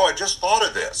 oh, I just thought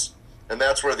of this. And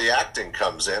that's where the acting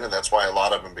comes in, and that's why a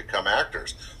lot of them become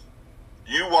actors.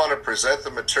 You want to present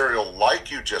the material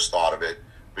like you just thought of it,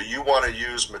 but you want to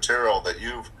use material that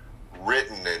you've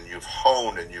written and you've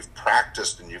honed and you've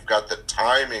practiced and you've got the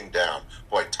timing down.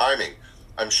 Boy, timing.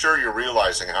 I'm sure you're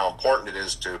realizing how important it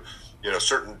is to,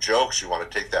 certain jokes. You want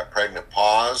to take that pregnant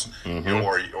pause,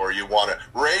 or you want to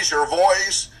raise your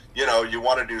voice. You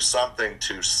want to do something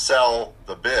to sell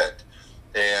the bit,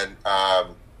 and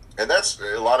that's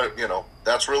a lot of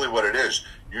that's really what it is.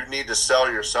 You need to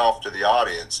sell yourself to the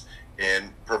audience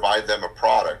and provide them a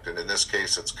product, and in this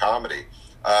case, it's comedy.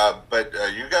 But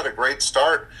you got a great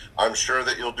start. I'm sure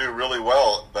that you'll do really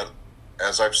well. But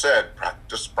as I've said,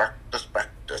 practice, practice,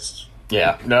 practice.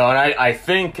 Yeah, no, and I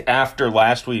think after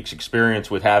last week's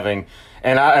experience with having,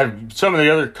 and some of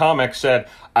the other comics said,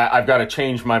 I've got to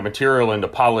change my material into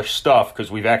polished stuff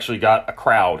because we've actually got a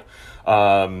crowd.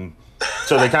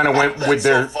 So they kind of went with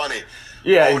their... That's so funny.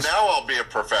 Yeah. Now I'll be a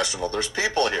professional. There's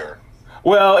people here.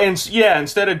 Well,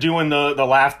 instead of doing the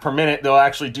laugh per minute, they'll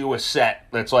actually do a set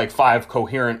that's like 5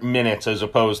 coherent minutes as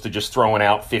opposed to just throwing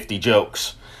out 50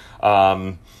 jokes.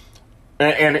 And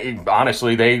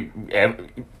honestly,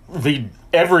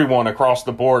 everyone across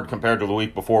the board compared to the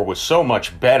week before was so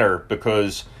much better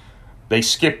because they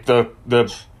skipped the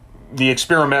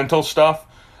experimental stuff.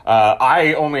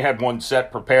 I only had one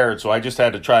set prepared, so I just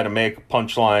had to try to make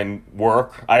punchline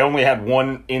work. I only had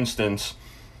one instance.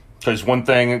 Because one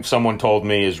thing someone told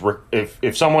me is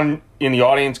if someone in the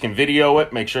audience can video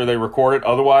it, make sure they record it.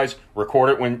 Otherwise,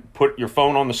 record it put your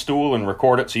phone on the stool and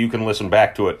record it so you can listen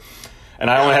back to it. And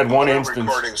I only had one instance.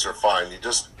 Recordings are fine. You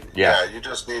just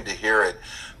need to hear it.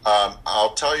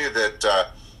 I'll tell you that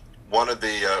one of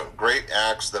the great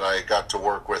acts that I got to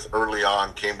work with early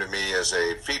on came to me as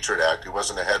a featured act. He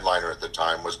wasn't a headliner at the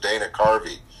time. Was Dana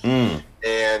Carvey,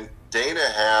 and Dana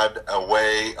had a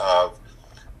way of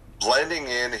blending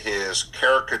in his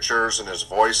caricatures and his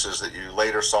voices that you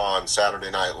later saw on Saturday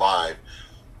Night Live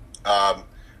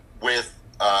with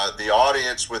the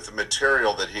audience, with the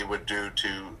material that he would do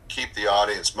to keep the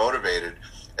audience motivated.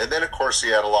 And then, of course,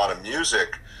 he had a lot of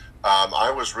music.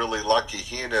 I was really lucky.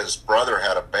 He and his brother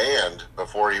had a band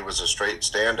before he was a straight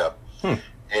stand-up.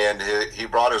 And he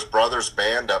brought his brother's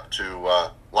band up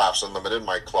to Laughs Unlimited,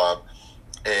 my club,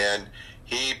 and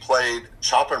he played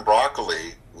Choppin'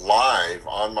 Broccoli live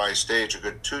on my stage a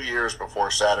good 2 years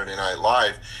before Saturday Night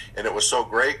Live, and it was so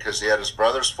great because he had his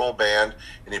brother's full band,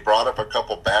 and he brought up a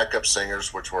couple backup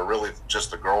singers, which were really just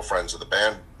the girlfriends of the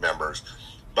band members,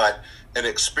 but an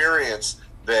experience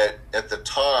that at the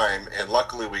time, and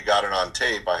luckily we got it on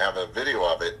tape, I have a video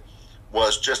of it,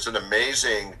 was just an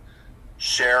amazing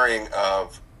sharing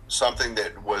of something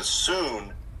that was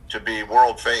soon to be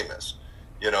world famous.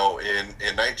 In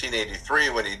 1983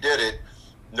 when he did it,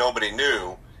 nobody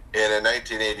knew. And in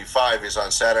 1985, he's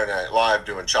on Saturday Night Live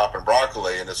doing Choppin'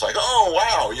 Broccoli, and it's like, oh,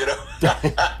 wow,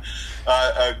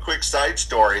 A quick side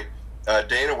story,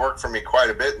 Dana worked for me quite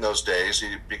a bit in those days.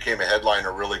 He became a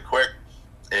headliner really quick.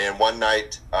 And one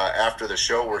night after the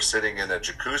show, we're sitting in a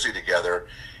jacuzzi together,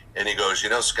 and he goes,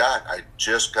 Scott, I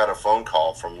just got a phone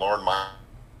call from Lorne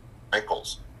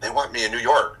Michaels. They want me in New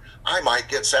York. I might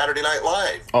get Saturday Night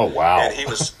Live. Oh, wow. And he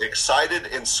was excited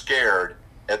and scared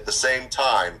at the same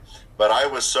time. But I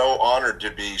was so honored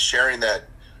to be sharing that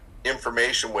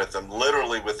information with him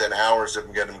literally within hours of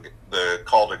him getting the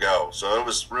call to go. So it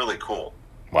was really cool.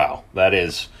 Wow.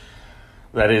 That's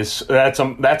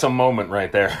a moment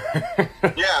right there.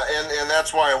 Yeah, and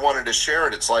that's why I wanted to share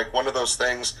it. It's like one of those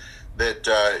things that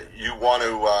you want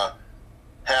to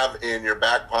have in your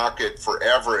back pocket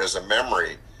forever as a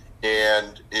memory.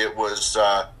 And it was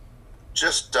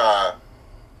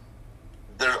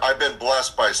I've been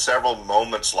blessed by several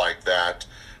moments like that.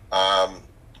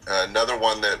 Another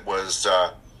one that was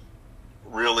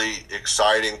really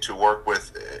exciting to work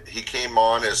with. He came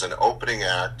on as an opening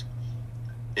act,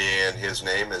 and his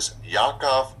name is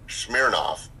Yakov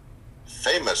Smirnoff,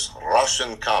 famous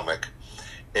Russian comic.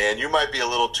 And you might be a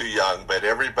little too young, but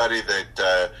everybody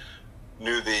that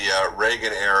knew the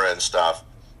Reagan era and stuff,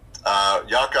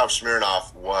 Yakov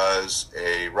Smirnoff was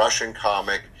a Russian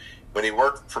comic. When he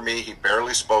worked for me, he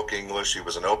barely spoke English. He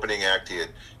was an opening act. He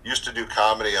used to do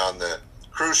comedy on the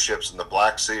cruise ships in the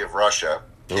Black Sea of Russia.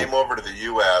 Came over to the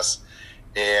U.S.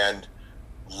 and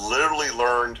literally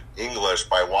learned English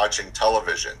by watching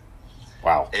television.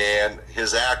 Wow. And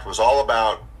his act was all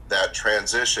about that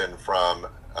transition from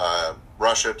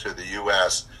Russia to the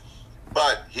U.S.,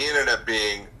 but he ended up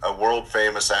being a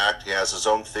world-famous act. He has his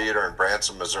own theater in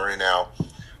Branson, Missouri now.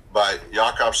 But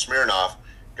Yakov Smirnoff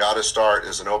got to start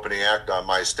as an opening act on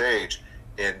my stage,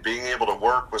 and being able to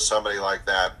work with somebody like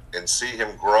that and see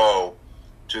him grow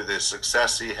to the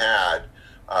success he had.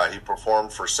 He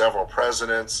performed for several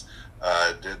presidents,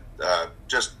 did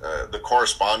the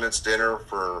correspondence dinner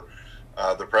for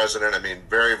the president. I mean,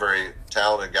 very, very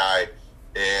talented guy.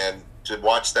 And to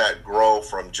watch that grow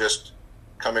from just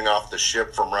coming off the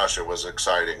ship from Russia was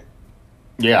exciting.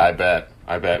 Yeah, I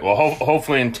bet. Well,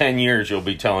 hopefully in 10 years you'll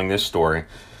be telling this story.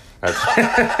 I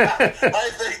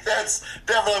think that's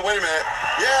definitely, wait a minute.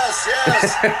 Yes,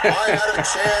 I had a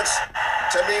chance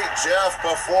to meet Jeff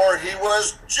before he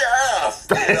was Jeff,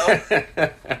 you know?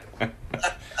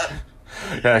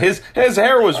 Yeah, his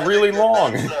hair was really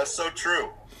long. That's so true.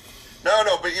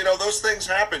 No, but you know, those things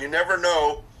happen. You never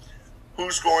know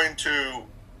who's going to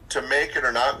make it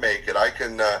or not make it. I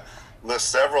can list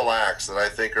several acts that I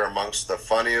think are amongst the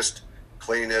funniest,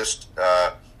 cleanest,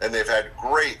 and they've had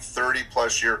great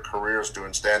 30-plus year careers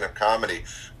doing stand-up comedy,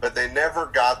 but they never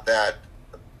got that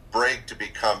break to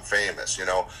become famous. You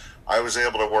know, I was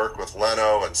able to work with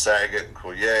Leno and Saget and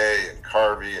Coulier and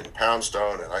Carvey and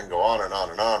Poundstone, and I can go on and on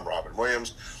and on, Robin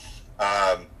Williams.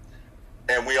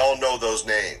 And we all know those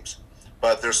names.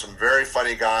 But there's some very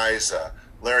funny guys,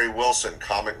 Larry Wilson,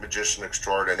 comic magician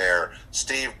extraordinaire,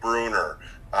 Steve Bruner,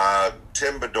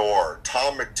 Tim Bedore,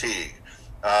 Tom McTeague,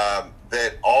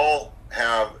 that all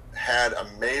have had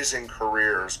amazing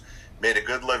careers, made a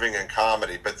good living in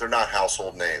comedy, but they're not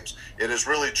household names. It is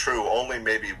really true. Only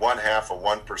maybe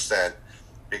 0.5%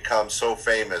 become so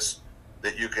famous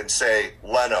that you can say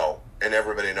Leno and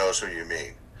everybody knows who you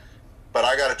mean. But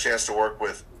I got a chance to work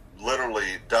with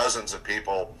literally dozens of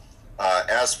people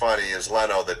as funny as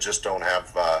Leno that just don't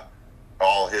have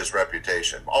all his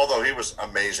reputation. Although he was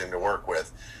amazing to work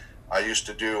with. I used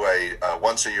to do a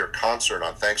once-a-year concert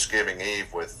on Thanksgiving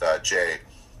Eve with Jay,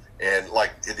 and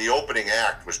like the opening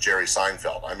act was Jerry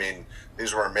Seinfeld. I mean,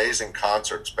 these were amazing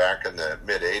concerts back in the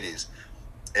mid-'80s.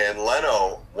 And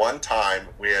Leno, one time,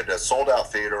 we had a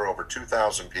sold-out theater, over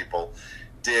 2,000 people,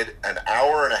 did an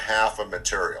hour and a half of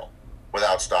material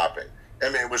without stopping. I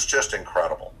mean, it was just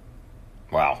incredible.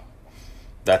 Wow.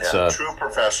 That's true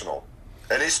professional.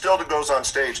 And he still goes on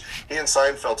stage. He and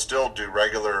Seinfeld still do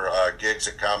regular gigs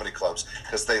at comedy clubs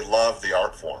because they love the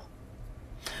art form.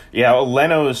 Yeah, well,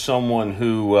 Leno is someone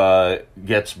who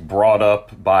gets brought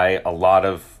up by a lot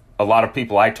of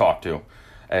people I talk to.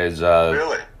 As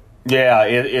really? Yeah,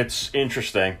 it's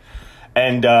interesting,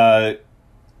 and I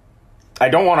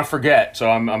don't want to forget. So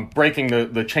I'm breaking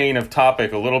the chain of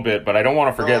topic a little bit, but I don't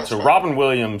want to forget. So Robin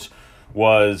Williams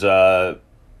was.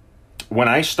 When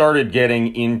I started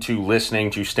getting into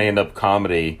listening to stand-up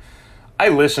comedy, I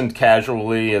listened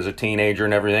casually as a teenager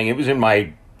and everything. It was in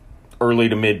my early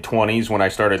to mid-20s when I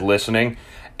started listening,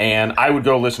 and I would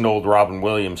go listen to old Robin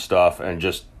Williams stuff, and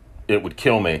just, it would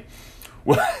kill me.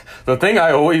 The thing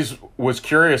I always was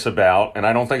curious about, and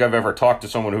I don't think I've ever talked to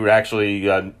someone who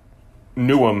actually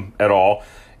knew him at all,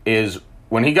 is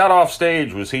when he got off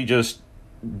stage, was he just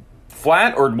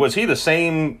flat, or was he the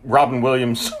same Robin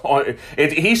Williams?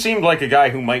 He seemed like a guy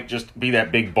who might just be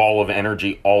that big ball of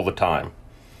energy all the time.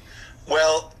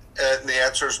 Well, the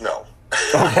answer is no.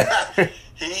 Okay.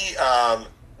 He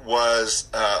was,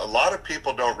 a lot of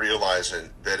people don't realize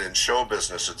that in show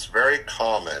business, it's very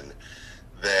common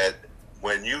that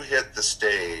when you hit the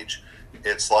stage,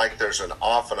 it's like there's an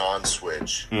off and on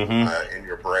switch in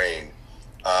your brain.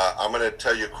 I'm going to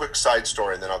tell you a quick side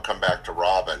story, and then I'll come back to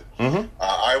Robin.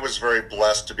 I was very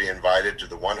blessed to be invited to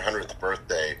the 100th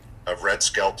birthday of Red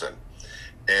Skelton.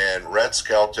 And Red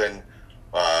Skelton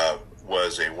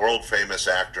was a world-famous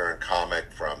actor and comic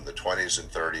from the 20s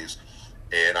and 30s,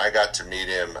 and I got to meet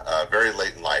him very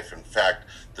late in life. In fact,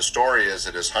 the story is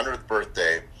at his 100th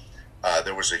birthday,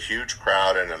 there was a huge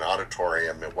crowd in an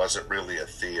auditorium. It wasn't really a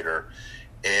theater,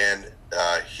 and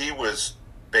he was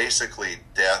basically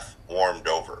death warmed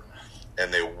over.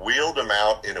 and they wheeled him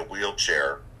out in a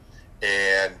wheelchair,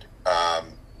 and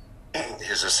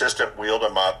his assistant wheeled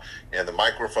him up, and the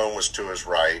microphone was to his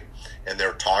right, and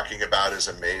they're talking about his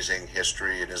amazing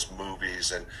history and his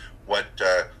movies and what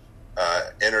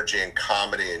energy and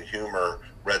comedy and humor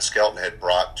Red Skelton had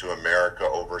brought to America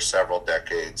over several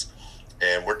decades.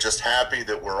 And we're just happy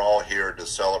that we're all here to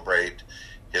celebrate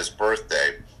his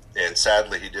birthday. And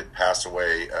sadly, he did pass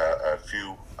away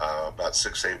about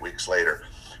 6-8 weeks later.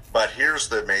 But here's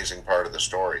the amazing part of the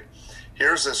story.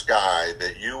 Here's this guy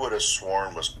that you would have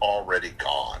sworn was already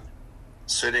gone,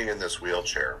 sitting in this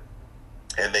wheelchair.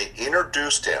 And they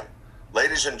introduced him.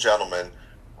 Ladies and gentlemen,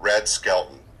 Red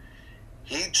Skelton.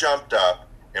 He jumped up,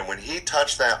 and when he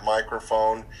touched that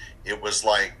microphone, it was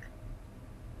like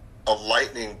a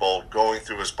lightning bolt going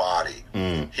through his body.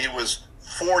 He was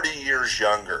 40 years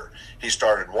younger. He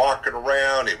started walking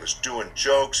around. He was doing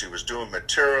jokes. He was doing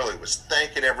material. He was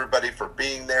thanking everybody for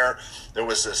being there. There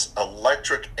was this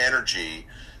electric energy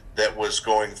that was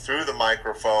going through the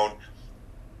microphone,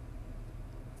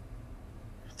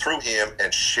 through him,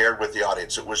 and shared with the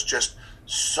audience. It was just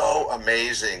so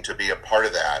amazing to be a part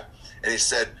of that. And he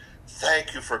said,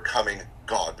 "Thank you for coming.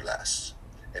 God bless."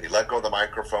 And he let go of the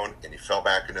microphone, and he fell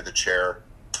back into the chair.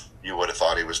 You would have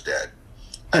thought he was dead.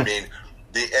 I mean,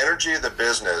 the energy of the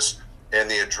business and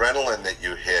the adrenaline that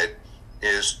you hit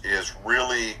is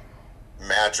really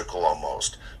magical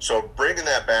almost. So bringing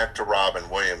that back to Robin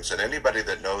Williams, and anybody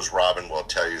that knows Robin will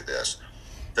tell you this,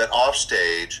 that off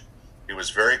stage, he was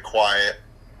very quiet,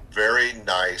 very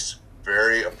nice,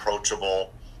 very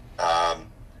approachable.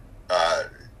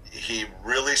 He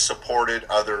really supported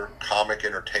other comic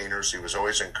entertainers. He was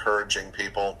always encouraging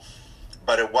people,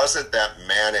 but it wasn't that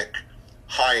manic,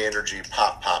 high energy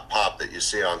pop, pop, pop that you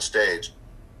see on stage.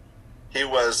 He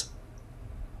was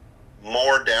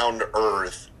more down to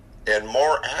earth and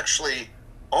more actually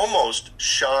almost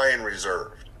shy and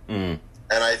reserved. And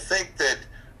I think that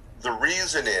the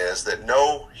reason is that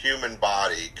no human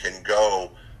body can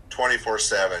go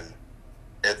 24/7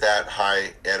 at that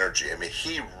high energy. I mean,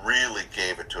 he really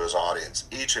gave it to his audience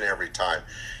each and every time.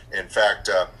 In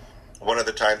fact, one of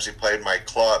the times he played my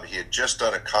club, he had just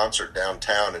done a concert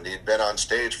downtown, and he had been on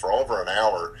stage for over an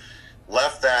hour,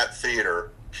 left that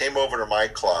theater, came over to my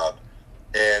club,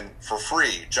 and for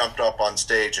free jumped up on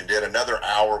stage and did another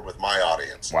hour with my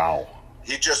audience. Wow.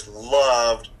 He just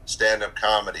loved stand-up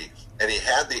comedy, and he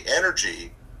had the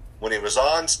energy when he was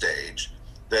on stage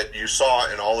that you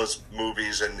saw in all his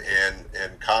movies and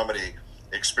comedy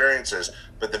experiences.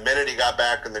 But the minute he got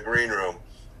back in the green room,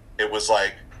 it was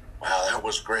like, wow, that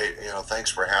was great. Thanks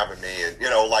for having me. And,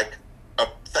 like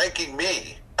thanking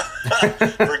me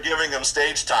for giving him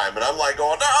stage time. And I'm like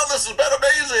going, no, this has been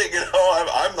amazing.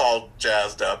 I'm all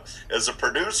jazzed up as a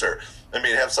producer. I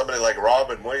mean, have somebody like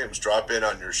Robin Williams drop in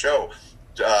on your show.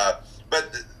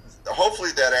 But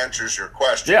hopefully that answers your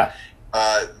question. Yeah.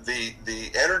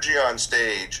 The energy on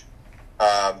stage,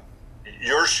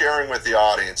 you're sharing with the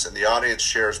audience, and the audience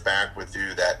shares back with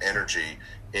you that energy.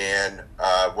 And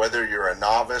whether you're a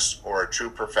novice or a true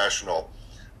professional,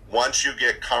 once you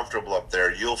get comfortable up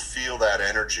there, you'll feel that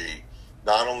energy,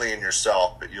 not only in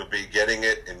yourself, but you'll be getting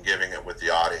it and giving it with the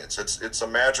audience. It's a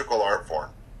magical art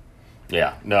form.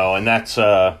 Yeah, no, and that's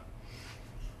one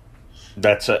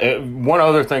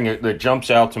other thing that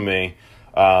jumps out to me.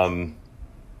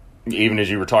 Even as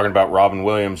you were talking about Robin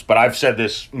Williams, but I've said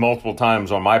this multiple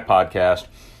times on my podcast.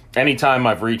 Anytime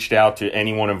I've reached out to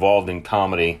anyone involved in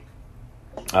comedy,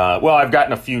 I've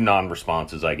gotten a few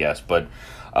non-responses, I guess, but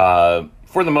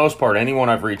for the most part, anyone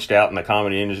I've reached out in the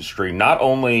comedy industry not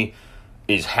only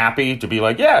is happy to be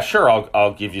like, yeah, sure,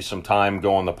 I'll give you some time,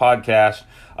 go on the podcast.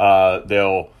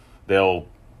 They'll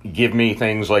give me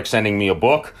things like sending me a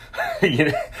book.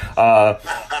 They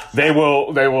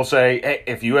will say, hey,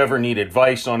 if you ever need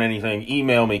advice on anything,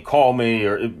 email me, call me,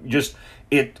 or just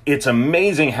it's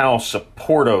amazing how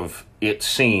supportive it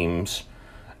seems.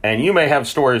 And you may have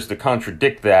stories to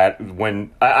contradict that.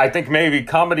 When I think maybe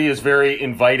comedy is very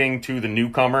inviting to the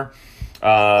newcomer.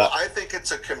 Well, I think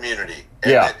it's a community.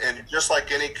 And just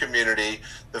like any community,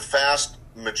 the vast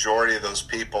majority of those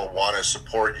people want to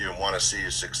support you and want to see you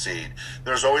succeed.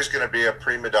 There's always going to be a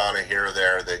prima donna here or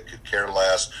there that could care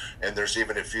less, and there's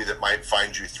even a few that might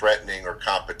find you threatening or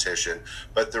competition.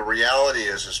 But the reality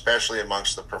is, especially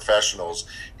amongst the professionals,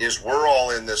 is we're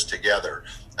all in this together.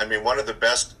 I mean, one of the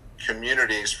best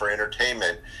communities for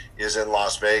entertainment is in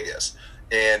Las Vegas,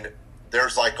 and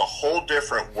there's like a whole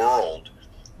different world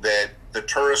that the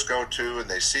tourists go to, and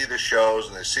they see the shows,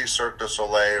 and they see Cirque du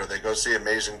Soleil, or they go see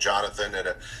Amazing Jonathan at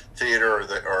a theater,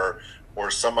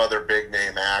 or some other big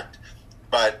name act.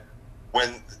 But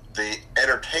when the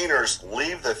entertainers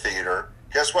leave the theater,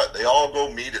 guess what? They all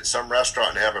go meet at some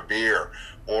restaurant and have a beer,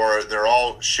 or they're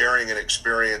all sharing an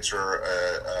experience or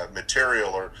a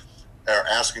material, or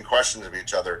asking questions of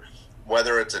each other.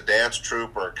 Whether it's a dance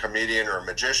troupe or a comedian or a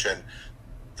magician,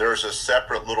 there's a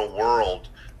separate little world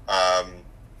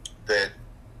that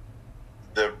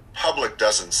the public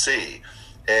doesn't see.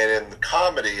 And in the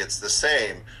comedy, it's the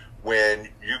same. When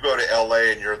you go to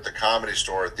LA and you're at the Comedy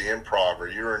Store, at the Improv, or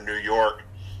you're in New York,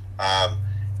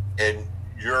 and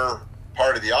you're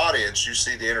part of the audience, you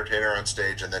see the entertainer on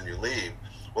stage and then you leave.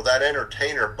 Well, that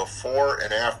entertainer, before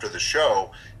and after the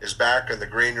show, is back in the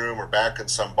green room or back in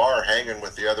some bar hanging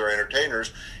with the other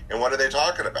entertainers. And what are they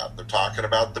talking about? They're talking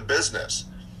about the business,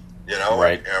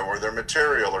 Right. or their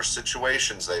material or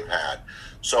situations they've had.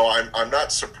 So I'm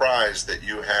not surprised that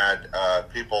you had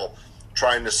people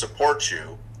trying to support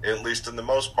you, at least in the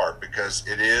most part, because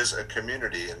it is a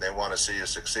community and they want to see you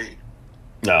succeed.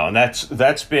 No, and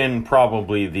that's been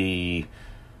probably the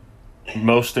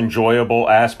most enjoyable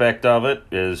aspect of it.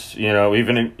 Is,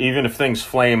 even if things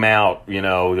flame out,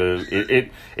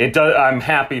 it does. I'm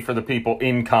happy for the people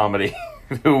in comedy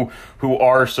who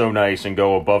are so nice and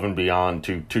go above and beyond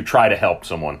to try to help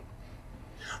someone.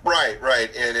 Right,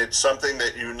 and it's something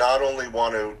that you not only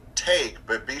want to take,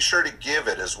 but be sure to give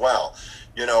it as well.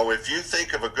 If you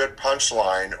think of a good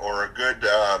punchline or a good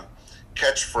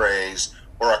catchphrase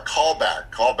or a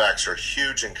callbacks are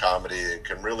huge in comedy and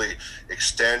can really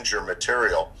extend your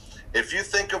material. If you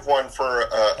think of one for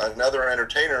another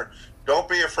entertainer, don't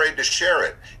be afraid to share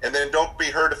it. And then don't be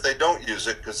hurt if they don't use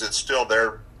it, because it's still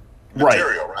their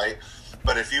material, right?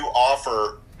 But if you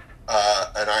offer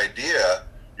an idea,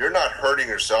 you're not hurting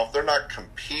yourself. They're not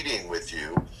competing with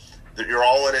you. That you're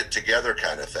all in it together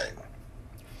kind of thing.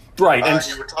 Right. And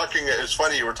you were talking, it's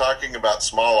funny, you were talking about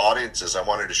small audiences. I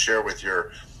wanted to share with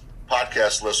your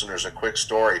podcast listeners a quick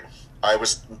story. I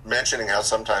was mentioning how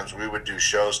sometimes we would do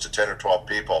shows to 10 or 12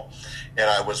 people. And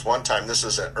I was one time, this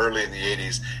is early in the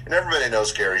 80s, and everybody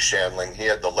knows Gary Shandling. He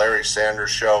had the Larry Sanders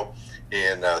Show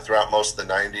throughout most of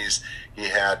the 90s. He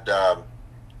had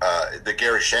the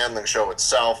Gary Shandling Show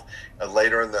itself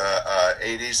later in the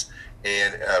 80s,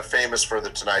 and famous for the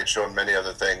Tonight Show and many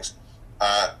other things.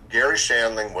 Gary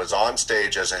Shandling was on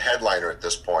stage as a headliner at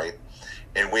this point,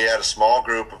 and we had a small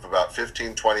group of about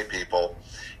 15, 20 people,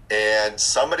 and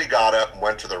somebody got up and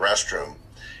went to the restroom.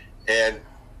 And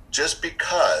just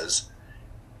because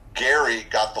Gary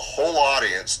got the whole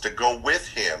audience to go with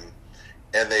him,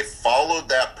 and they followed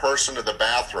that person to the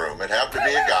bathroom, it happened to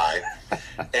be a guy,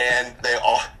 and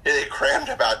they crammed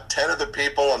about 10 of the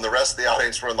people, and the rest of the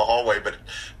audience were in the hallway, but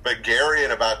Gary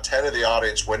and about 10 of the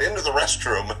audience went into the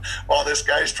restroom while this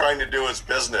guy's trying to do his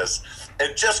business,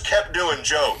 and just kept doing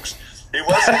jokes. He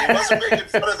wasn't making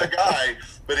fun of the guy,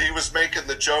 but he was making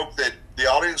the joke that the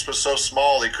audience was so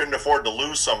small he couldn't afford to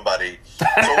lose somebody. So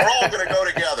we're all going to go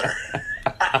together.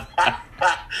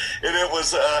 And it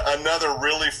was another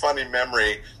really funny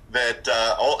memory that,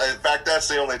 in fact, that's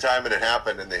the only time it had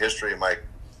happened in the history of my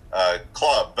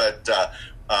club, but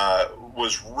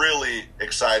was really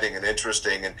exciting and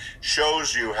interesting, and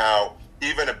shows you how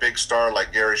even a big star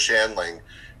like Gary Shandling,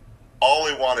 all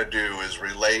they want to do is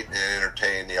relate and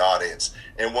entertain the audience,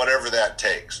 and whatever that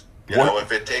takes.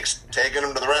 If it takes taking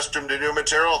them to the restroom to do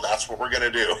material, that's what we're going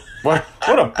to do. What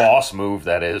a boss move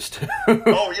that is, too.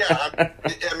 Oh, yeah.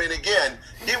 I mean, again,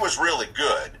 he was really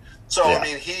good. So, yeah. I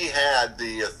mean, he had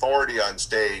the authority on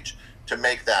stage to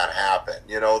make that happen.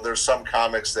 There's some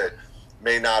comics that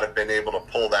may not have been able to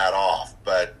pull that off,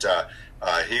 but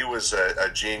he was a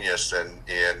genius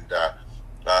and a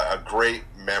great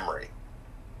memory.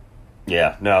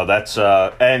 Yeah, no, that's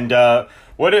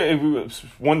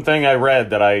one thing I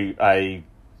read that I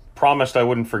promised I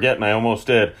wouldn't forget, and I almost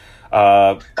did.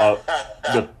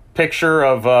 The picture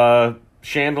of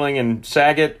Shandling and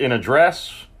Saget in a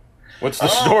dress. What's the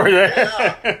story there?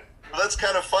 Yeah. Well, that's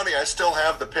kind of funny. I still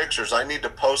have the pictures. I need to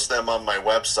post them on my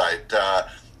website.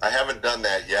 I haven't done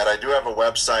that yet. I do have a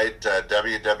website,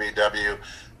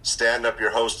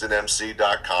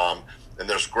 www.standupyourhostandmc.com. And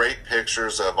there's great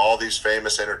pictures of all these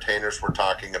famous entertainers we're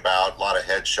talking about, a lot of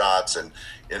headshots and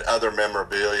other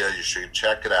memorabilia. You should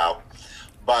check it out.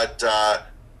 But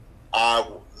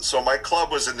so my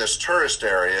club was in this tourist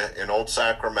area in Old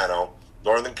Sacramento,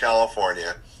 Northern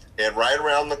California, and right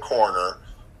around the corner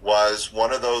was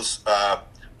one of those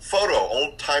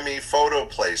old-timey photo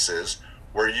places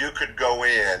where you could go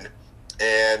in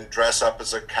and dress up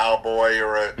as a cowboy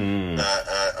or an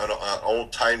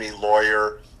old-timey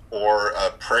lawyer or a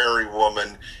prairie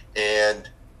woman and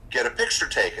get a picture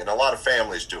taken. A lot of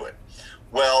families do it.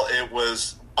 Well, it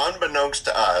was unbeknownst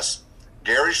to us,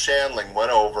 Gary Shandling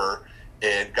went over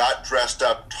and got dressed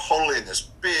up totally in this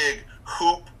big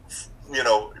hoop,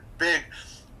 big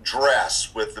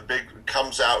dress with the big,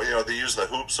 comes out, they use the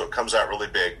hoop so it comes out really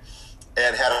big,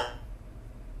 and had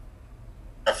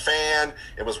a fan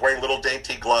and was wearing little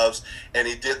dainty gloves, and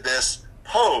he did this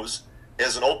pose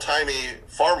as an old-timey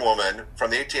farm woman from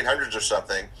the 1800s or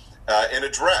something in a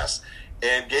dress,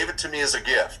 and gave it to me as a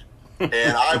gift.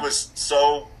 And I was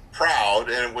so proud,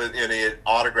 and he had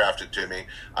autographed it to me.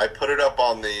 I put it up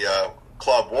on the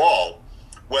club wall.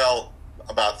 Well,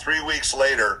 about 3 weeks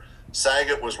later,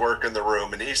 Saget was working the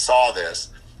room, and he saw this,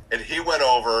 and he went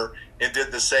over and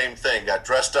did the same thing, got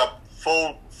dressed up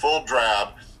full drab,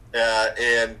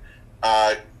 and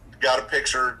got a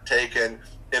picture taken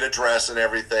in a dress and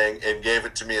everything, and gave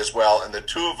it to me as well. And the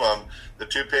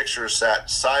two pictures sat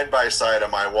side by side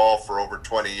on my wall for over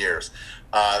 20 years.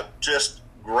 Just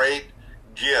great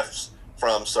gifts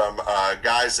from some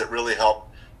guys that really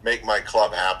helped make my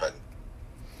club happen.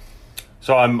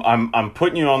 So I'm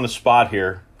putting you on the spot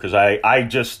here,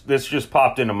 because this just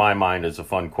popped into my mind as a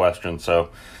fun question. So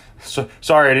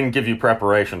sorry I didn't give you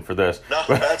preparation for this. No,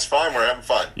 that's fine. We're having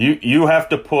fun. You have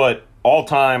to put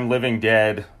all-time living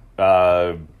dead,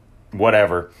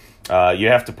 whatever. You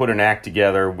have to put an act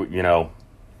together.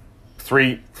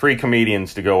 Three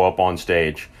comedians to go up on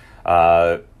stage.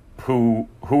 Who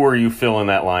are you filling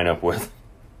that lineup with?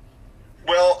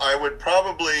 Well, I would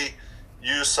probably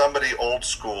use somebody old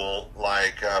school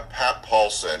like Pat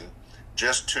Paulson,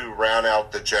 just to round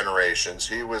out the generations.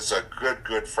 He was a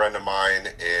good friend of mine,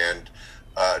 and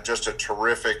just a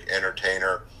terrific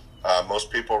entertainer. Most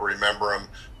people remember him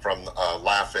from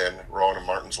Laugh-In, Rowan and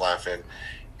Martin's Laugh-In,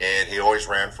 and he always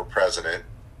ran for president.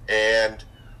 And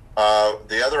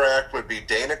the other act would be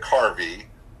Dana Carvey,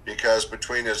 because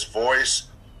between his voice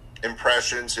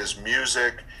impressions, his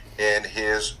music, and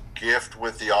his gift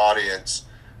with the audience,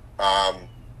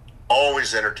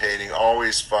 always entertaining,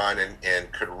 always fun,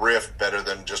 and could riff better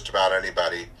than just about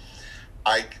anybody.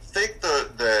 I think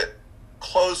the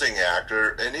closing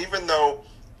actor, and even though,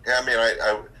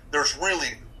 there's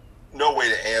really no way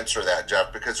to answer that,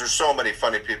 Jeff, because there's so many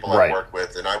funny people Right. I work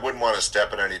with, and I wouldn't want to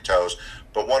step on any toes.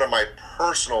 But one of my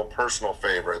personal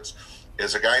favorites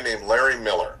is a guy named Larry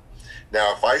Miller.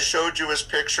 Now, if I showed you his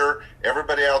picture,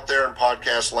 everybody out there in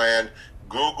podcast land,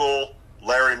 Google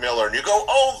Larry Miller, and you go,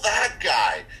 oh, that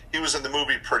guy. He was in the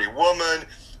movie Pretty Woman.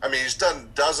 He's done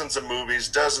dozens of movies,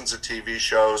 dozens of TV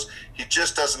shows. He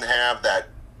just doesn't have that,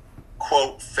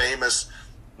 quote, famous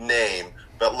name.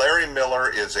 But Larry Miller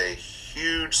is a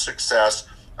huge success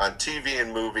on TV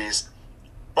and movies.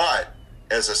 But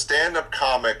as a stand-up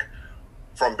comic,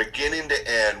 from beginning to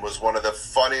end, was one of the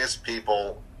funniest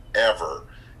people ever.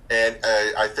 And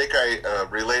I think I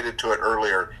related to it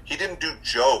earlier. He didn't do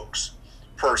jokes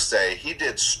per se. He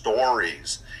did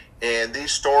stories. And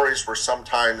these stories were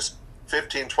sometimes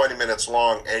 15, 20 minutes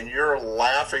long, and you're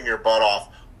laughing your butt off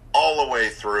all the way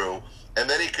through. And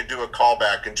then he could do a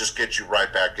callback and just get you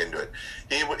right back into it.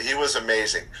 He was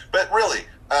amazing. But really,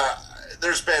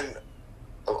 there's been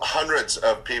hundreds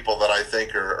of people that I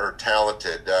think are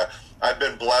talented. I've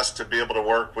been blessed to be able to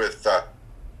work with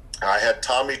I had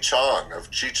Tommy Chong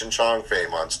of Cheech and Chong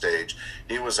fame on stage.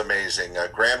 He was amazing.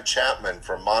 Graham Chapman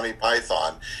from Monty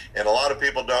Python. And a lot of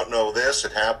people don't know this.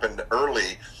 It happened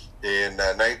early in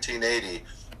 1980.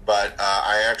 But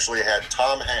I actually had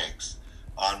Tom Hanks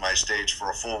on my stage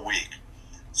for a full week.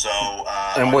 So,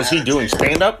 and was he doing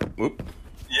stand-up?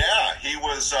 Yeah, he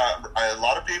was. A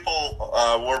lot of people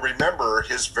will remember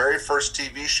his very first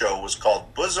TV show was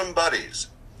called Bosom Buddies.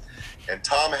 And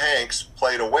Tom Hanks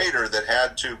played a waiter that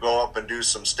had to go up and do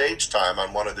some stage time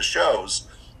on one of the shows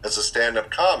as a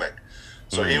stand-up comic.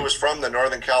 So he was from the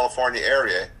Northern California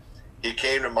area. He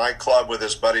came to my club with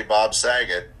his buddy Bob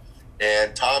Saget,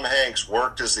 and Tom Hanks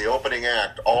worked as the opening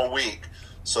act all week.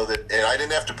 And I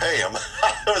didn't have to pay him.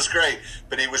 It was great.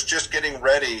 But he was just getting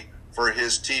ready for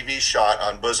his TV shot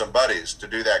on Bosom Buddies to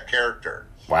do that character.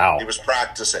 Wow. He was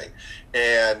practicing.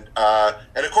 And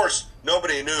of course,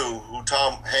 nobody knew who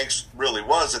Tom Hanks really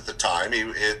was at the time. He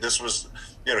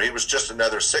was just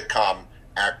another sitcom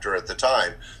actor at the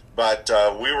time. But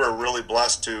we were really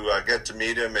blessed to get to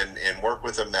meet him and work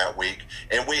with him that week.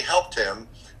 And we helped him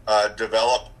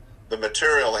develop the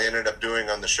material he ended up doing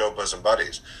on the show Bosom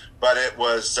Buddies. But it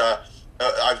was,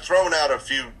 I've thrown out a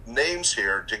few names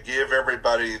here to give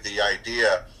everybody the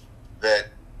idea that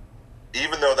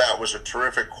even though that was a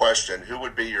terrific question, who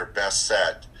would be your best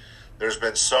set? There's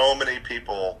been so many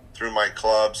people through my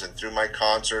clubs and through my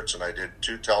concerts, and I did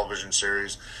 2 television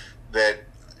series, that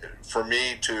for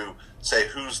me to say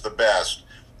who's the best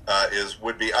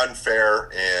would be unfair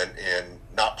and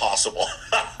not possible.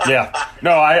 Yeah.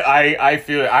 No, I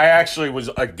feel I actually was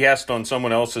a guest on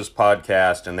someone else's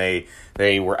podcast, and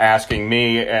they were asking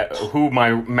me who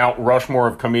my Mount Rushmore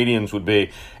of comedians would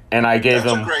be, and I gave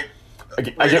That's them a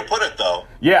great way to put it, though.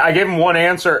 Yeah, I gave him one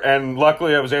answer, and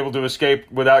luckily I was able to escape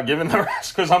without giving the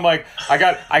rest, because I'm like, I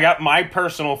got my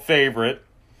personal favorite.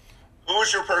 Who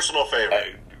was your personal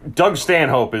favorite? Doug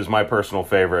Stanhope is my personal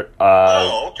favorite.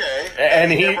 Okay.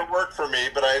 And he never worked for me,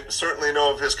 but I certainly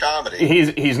know of his comedy.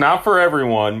 He's not for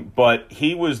everyone, but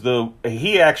he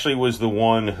actually was the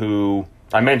one who,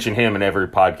 I mention him in every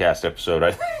podcast episode,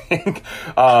 I think.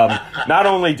 Not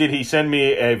only did he send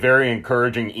me a very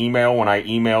encouraging email when I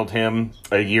emailed him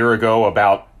a year ago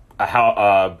about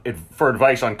how for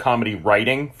advice on comedy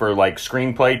writing for like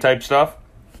screenplay type stuff,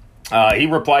 he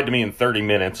replied to me in 30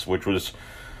 minutes, which was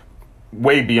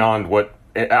way beyond what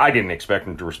I didn't expect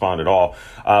him to respond at all.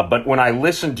 But when I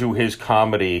listen to his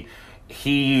comedy,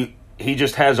 he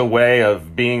just has a way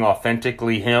of being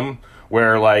authentically him.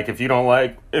 Where like if you don't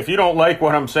like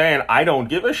what I'm saying, I don't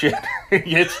give a shit.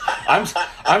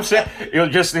 I'm saying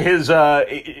just his I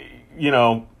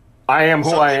am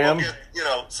who I am.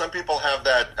 Some people have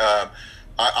that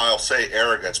I'll say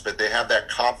arrogance, but they have that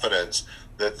confidence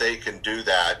that they can do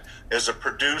that. As a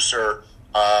producer,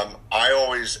 I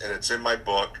always, and it's in my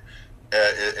book,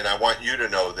 and I want you to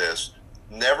know this,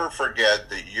 never forget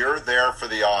that you're there for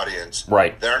the audience.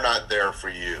 Right. They're not there for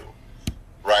you.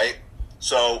 Right?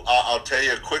 So I'll tell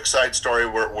you a quick side story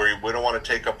where we don't want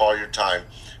to take up all your time,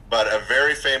 but a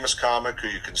very famous comic who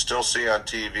you can still see on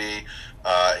TV,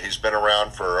 he's been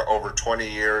around for over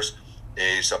 20 years.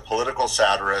 He's a political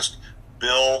satirist,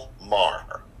 Bill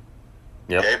Maher.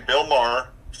 Yep. Okay, Bill Maher,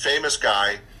 famous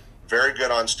guy, very good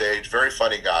on stage, very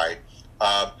funny guy,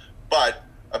 but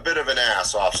a bit of an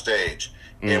ass off stage.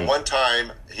 And one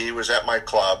time he was at my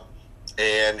club,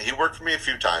 and he worked for me a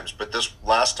few times, but this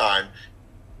last time,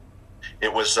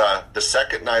 it was the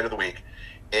second night of the week,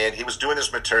 and he was doing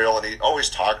his material, and he always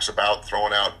talks about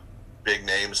throwing out big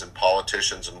names and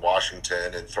politicians in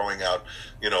Washington and throwing out,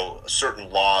 certain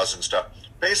laws and stuff,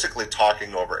 basically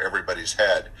talking over everybody's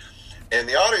head. And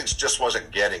the audience just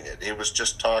wasn't getting it. He was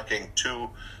just talking too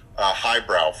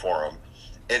highbrow for him.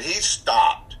 And he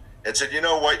stopped and said, "You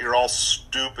know what? You're all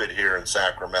stupid here in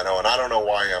Sacramento, and I don't know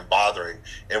why I'm bothering,"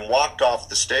 and walked off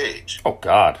the stage. Oh,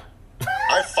 God.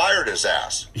 I fired his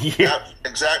ass that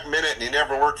exact minute, and he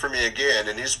never worked for me again.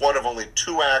 And he's one of only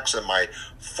 2 acts in my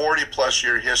 40-plus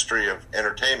year history of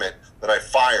entertainment that I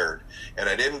fired. And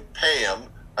I didn't pay him.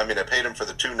 I mean, I paid him for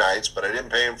the 2 nights, but I didn't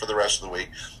pay him for the rest of the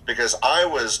week because I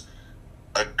was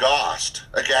aghast,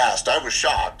 I was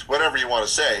shocked, whatever you want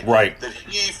to say, right, that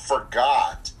he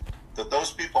forgot that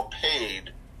those people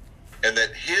paid and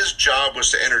that his job was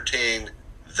to entertain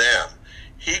them.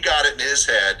 He got it in his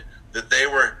head that they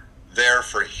were there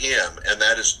for him, and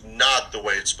that is not the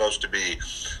way it's supposed to be.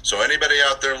 So anybody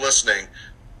out there listening,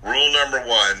 rule number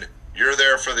 1, you're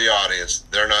there for the audience,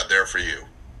 they're not there for you.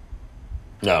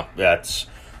 No, that's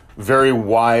very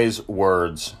wise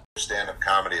words. Stand-up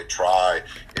comedy a try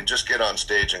and just get on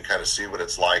stage and kind of see what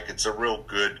it's like. It's a real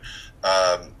good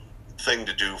thing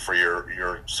to do for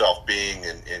your self-being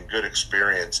and good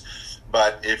experience.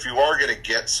 But if you are going to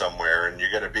get somewhere and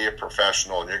you're going to be a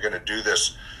professional and you're going to do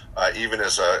this even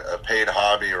as a paid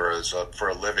hobby or for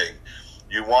a living,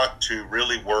 you want to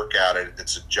really work at it.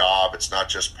 It's a job. It's not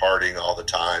just partying all the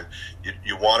time.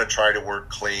 You want to try to work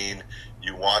clean.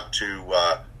 You want to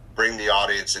bring the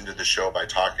audience into the show by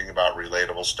talking about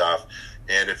relatable stuff.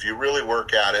 And if you really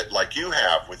work at it like you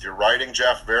have with your writing,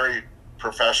 Jeff, very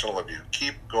professional of you.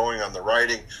 Keep going on the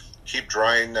writing. Keep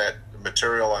drawing that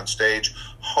material on stage.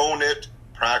 Hone it.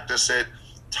 Practice it.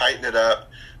 Tighten it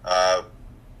up.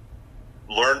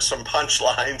 Learn some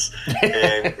punchlines,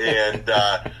 and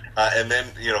then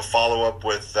follow up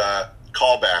with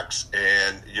callbacks,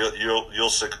 and you'll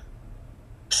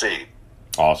succeed.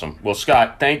 Awesome. Well,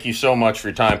 Scott, thank you so much for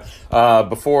your time.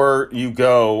 Before you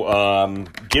go,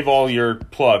 give all your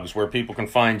plugs where people can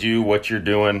find you, what you're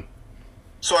doing.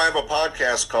 So I have a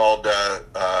podcast called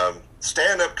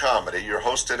Stand-Up Comedy. Your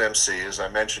hosted MC. As I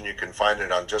mentioned, you can find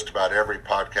it on just about every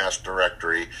podcast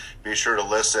directory. Be sure to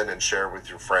listen and share with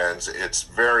your friends. It's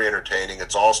very entertaining.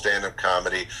 It's all stand-up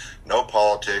comedy. No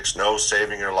politics, no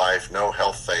saving your life, no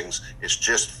health things. It's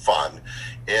just fun.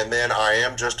 And then I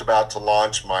am just about to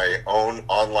launch my own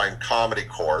online comedy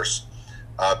course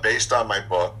based on my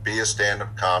book, Be a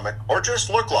Stand-Up Comic, or Just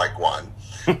Look Like One,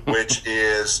 which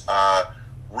is...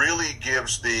 really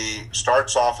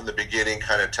starts off in the beginning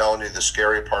kind of telling you the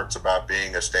scary parts about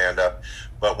being a stand-up,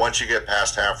 but once you get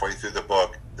past halfway through the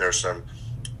book, there's some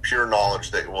pure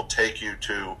knowledge that will take you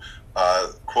to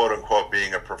quote unquote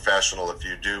being a professional if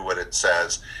you do what it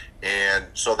says. And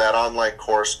so that online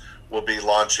course will be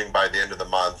launching by the end of the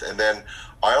month. And then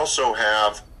I also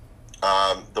have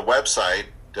the website,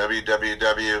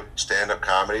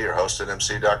 www.standupcomedy or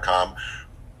hostedmc.com.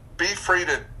 Be free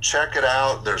to check it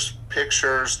out. There's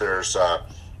pictures, there's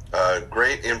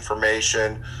great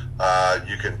information.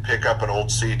 You can pick up an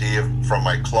old CD from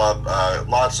my club,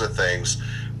 lots of things.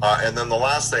 And then the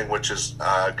last thing, which is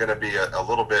going to be a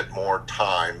little bit more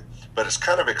time, but it's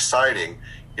kind of exciting,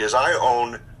 is I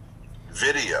own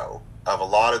video of a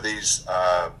lot of these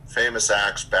famous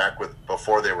acts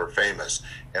before they were famous.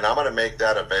 And I'm going to make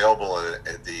that available.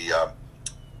 The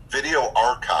video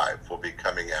archive will be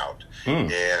coming out.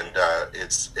 And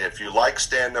it's, if you like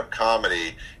stand-up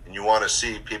comedy and you want to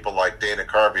see people like Dana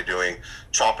Carvey doing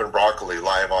Chopping Broccoli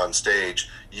live on stage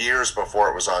years before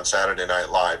it was on Saturday Night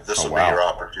Live, this will be your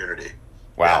opportunity.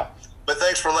 Wow. Yeah. But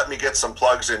thanks for letting me get some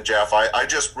plugs in, Jeff. I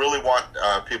just really want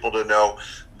people to know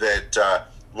that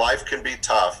life can be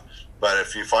tough, but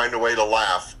if you find a way to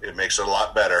laugh, it makes it a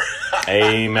lot better.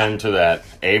 Amen to that.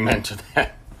 Amen to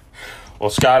that. Well,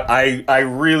 Scott, I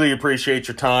really appreciate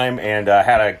your time, and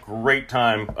had a great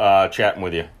time chatting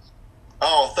with you.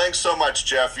 Oh, thanks so much,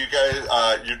 Jeff. You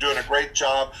guys, you're doing a great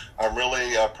job. I'm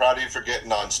really proud of you for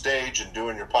getting on stage and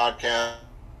doing your podcast,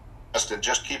 and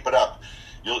just keep it up.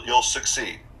 You'll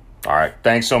succeed. All right.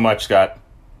 Thanks so much, Scott.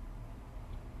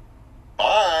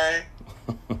 Bye.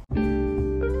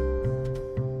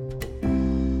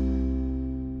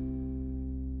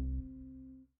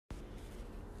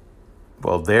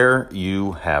 Well, there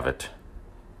you have it.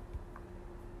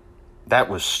 That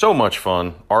was so much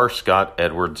fun. R. Scott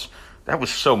Edwards. That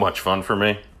was so much fun for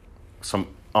me. Some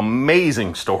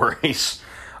amazing stories.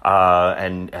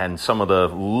 And some of the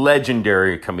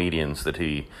legendary comedians that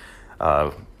he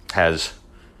has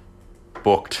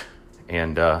booked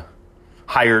and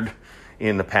hired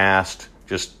in the past.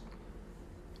 Just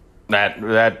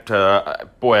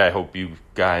boy, I hope you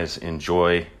guys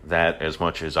enjoy that as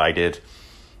much as I did.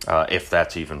 If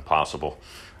that's even possible.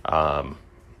 And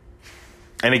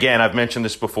again, I've mentioned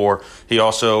this before. He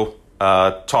also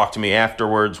talked to me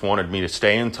afterwards, wanted me to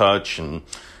stay in touch. And,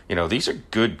 these are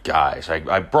good guys.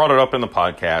 I brought it up in the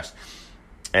podcast.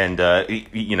 And,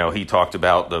 he talked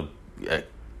about the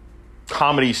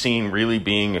comedy scene really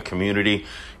being a community.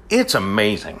 It's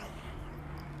amazing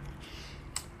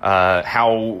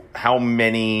how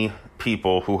many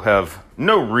people who have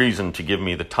no reason to give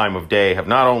me the time of day have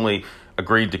not only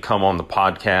agreed to come on the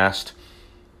podcast,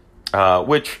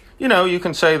 which, you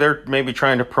can say they're maybe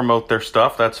trying to promote their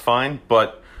stuff. That's fine.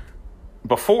 But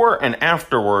before and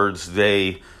afterwards,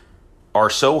 they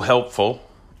are so helpful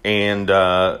and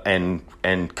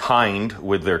kind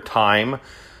with their time.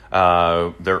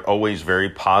 They're always very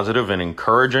positive and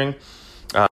encouraging.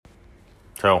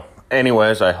 So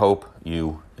anyways, I hope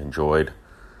you enjoyed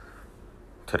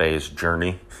today's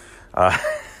journey.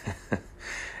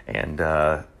 And,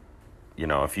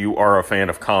 if you are a fan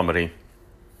of comedy,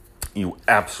 you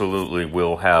absolutely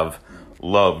will have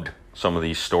loved some of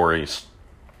these stories.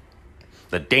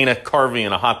 The Dana Carvey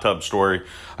in a hot tub story,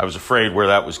 I was afraid where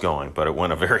that was going, but it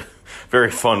went a very,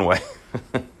 very fun way.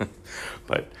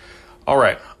 But, all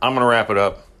right, I'm going to wrap it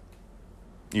up.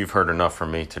 You've heard enough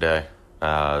from me today.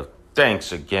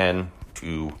 Thanks again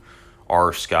to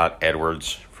R. Scott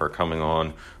Edwards for coming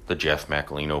on the Jeff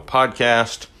Macalino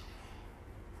podcast.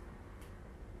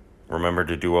 Remember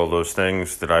to do all those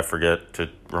things that I forget to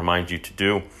remind you to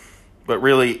do. But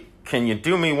really, can you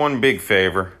do me one big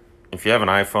favor? If you have an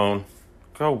iPhone,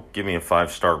 go give me a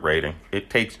 5-star rating. It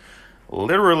takes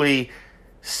literally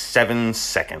 7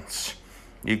 seconds.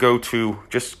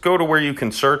 Just go to where you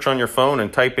can search on your phone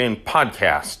and type in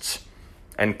podcasts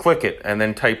and click it, and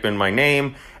then type in my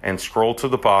name and scroll to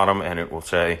the bottom, and it will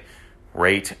say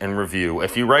rate and review.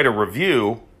 If you write a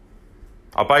review,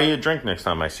 I'll buy you a drink next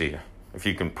time I see you, if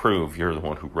you can prove you're the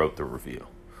one who wrote the review.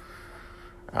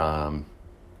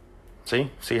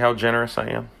 See how generous I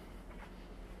am?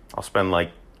 I'll spend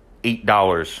like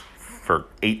 $8 for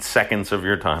 8 seconds of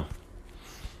your time.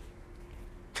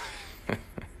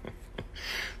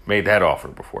 Made that offer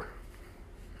before.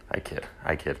 I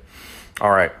kid. All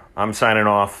right, I'm signing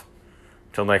off.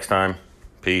 Till next time,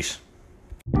 peace.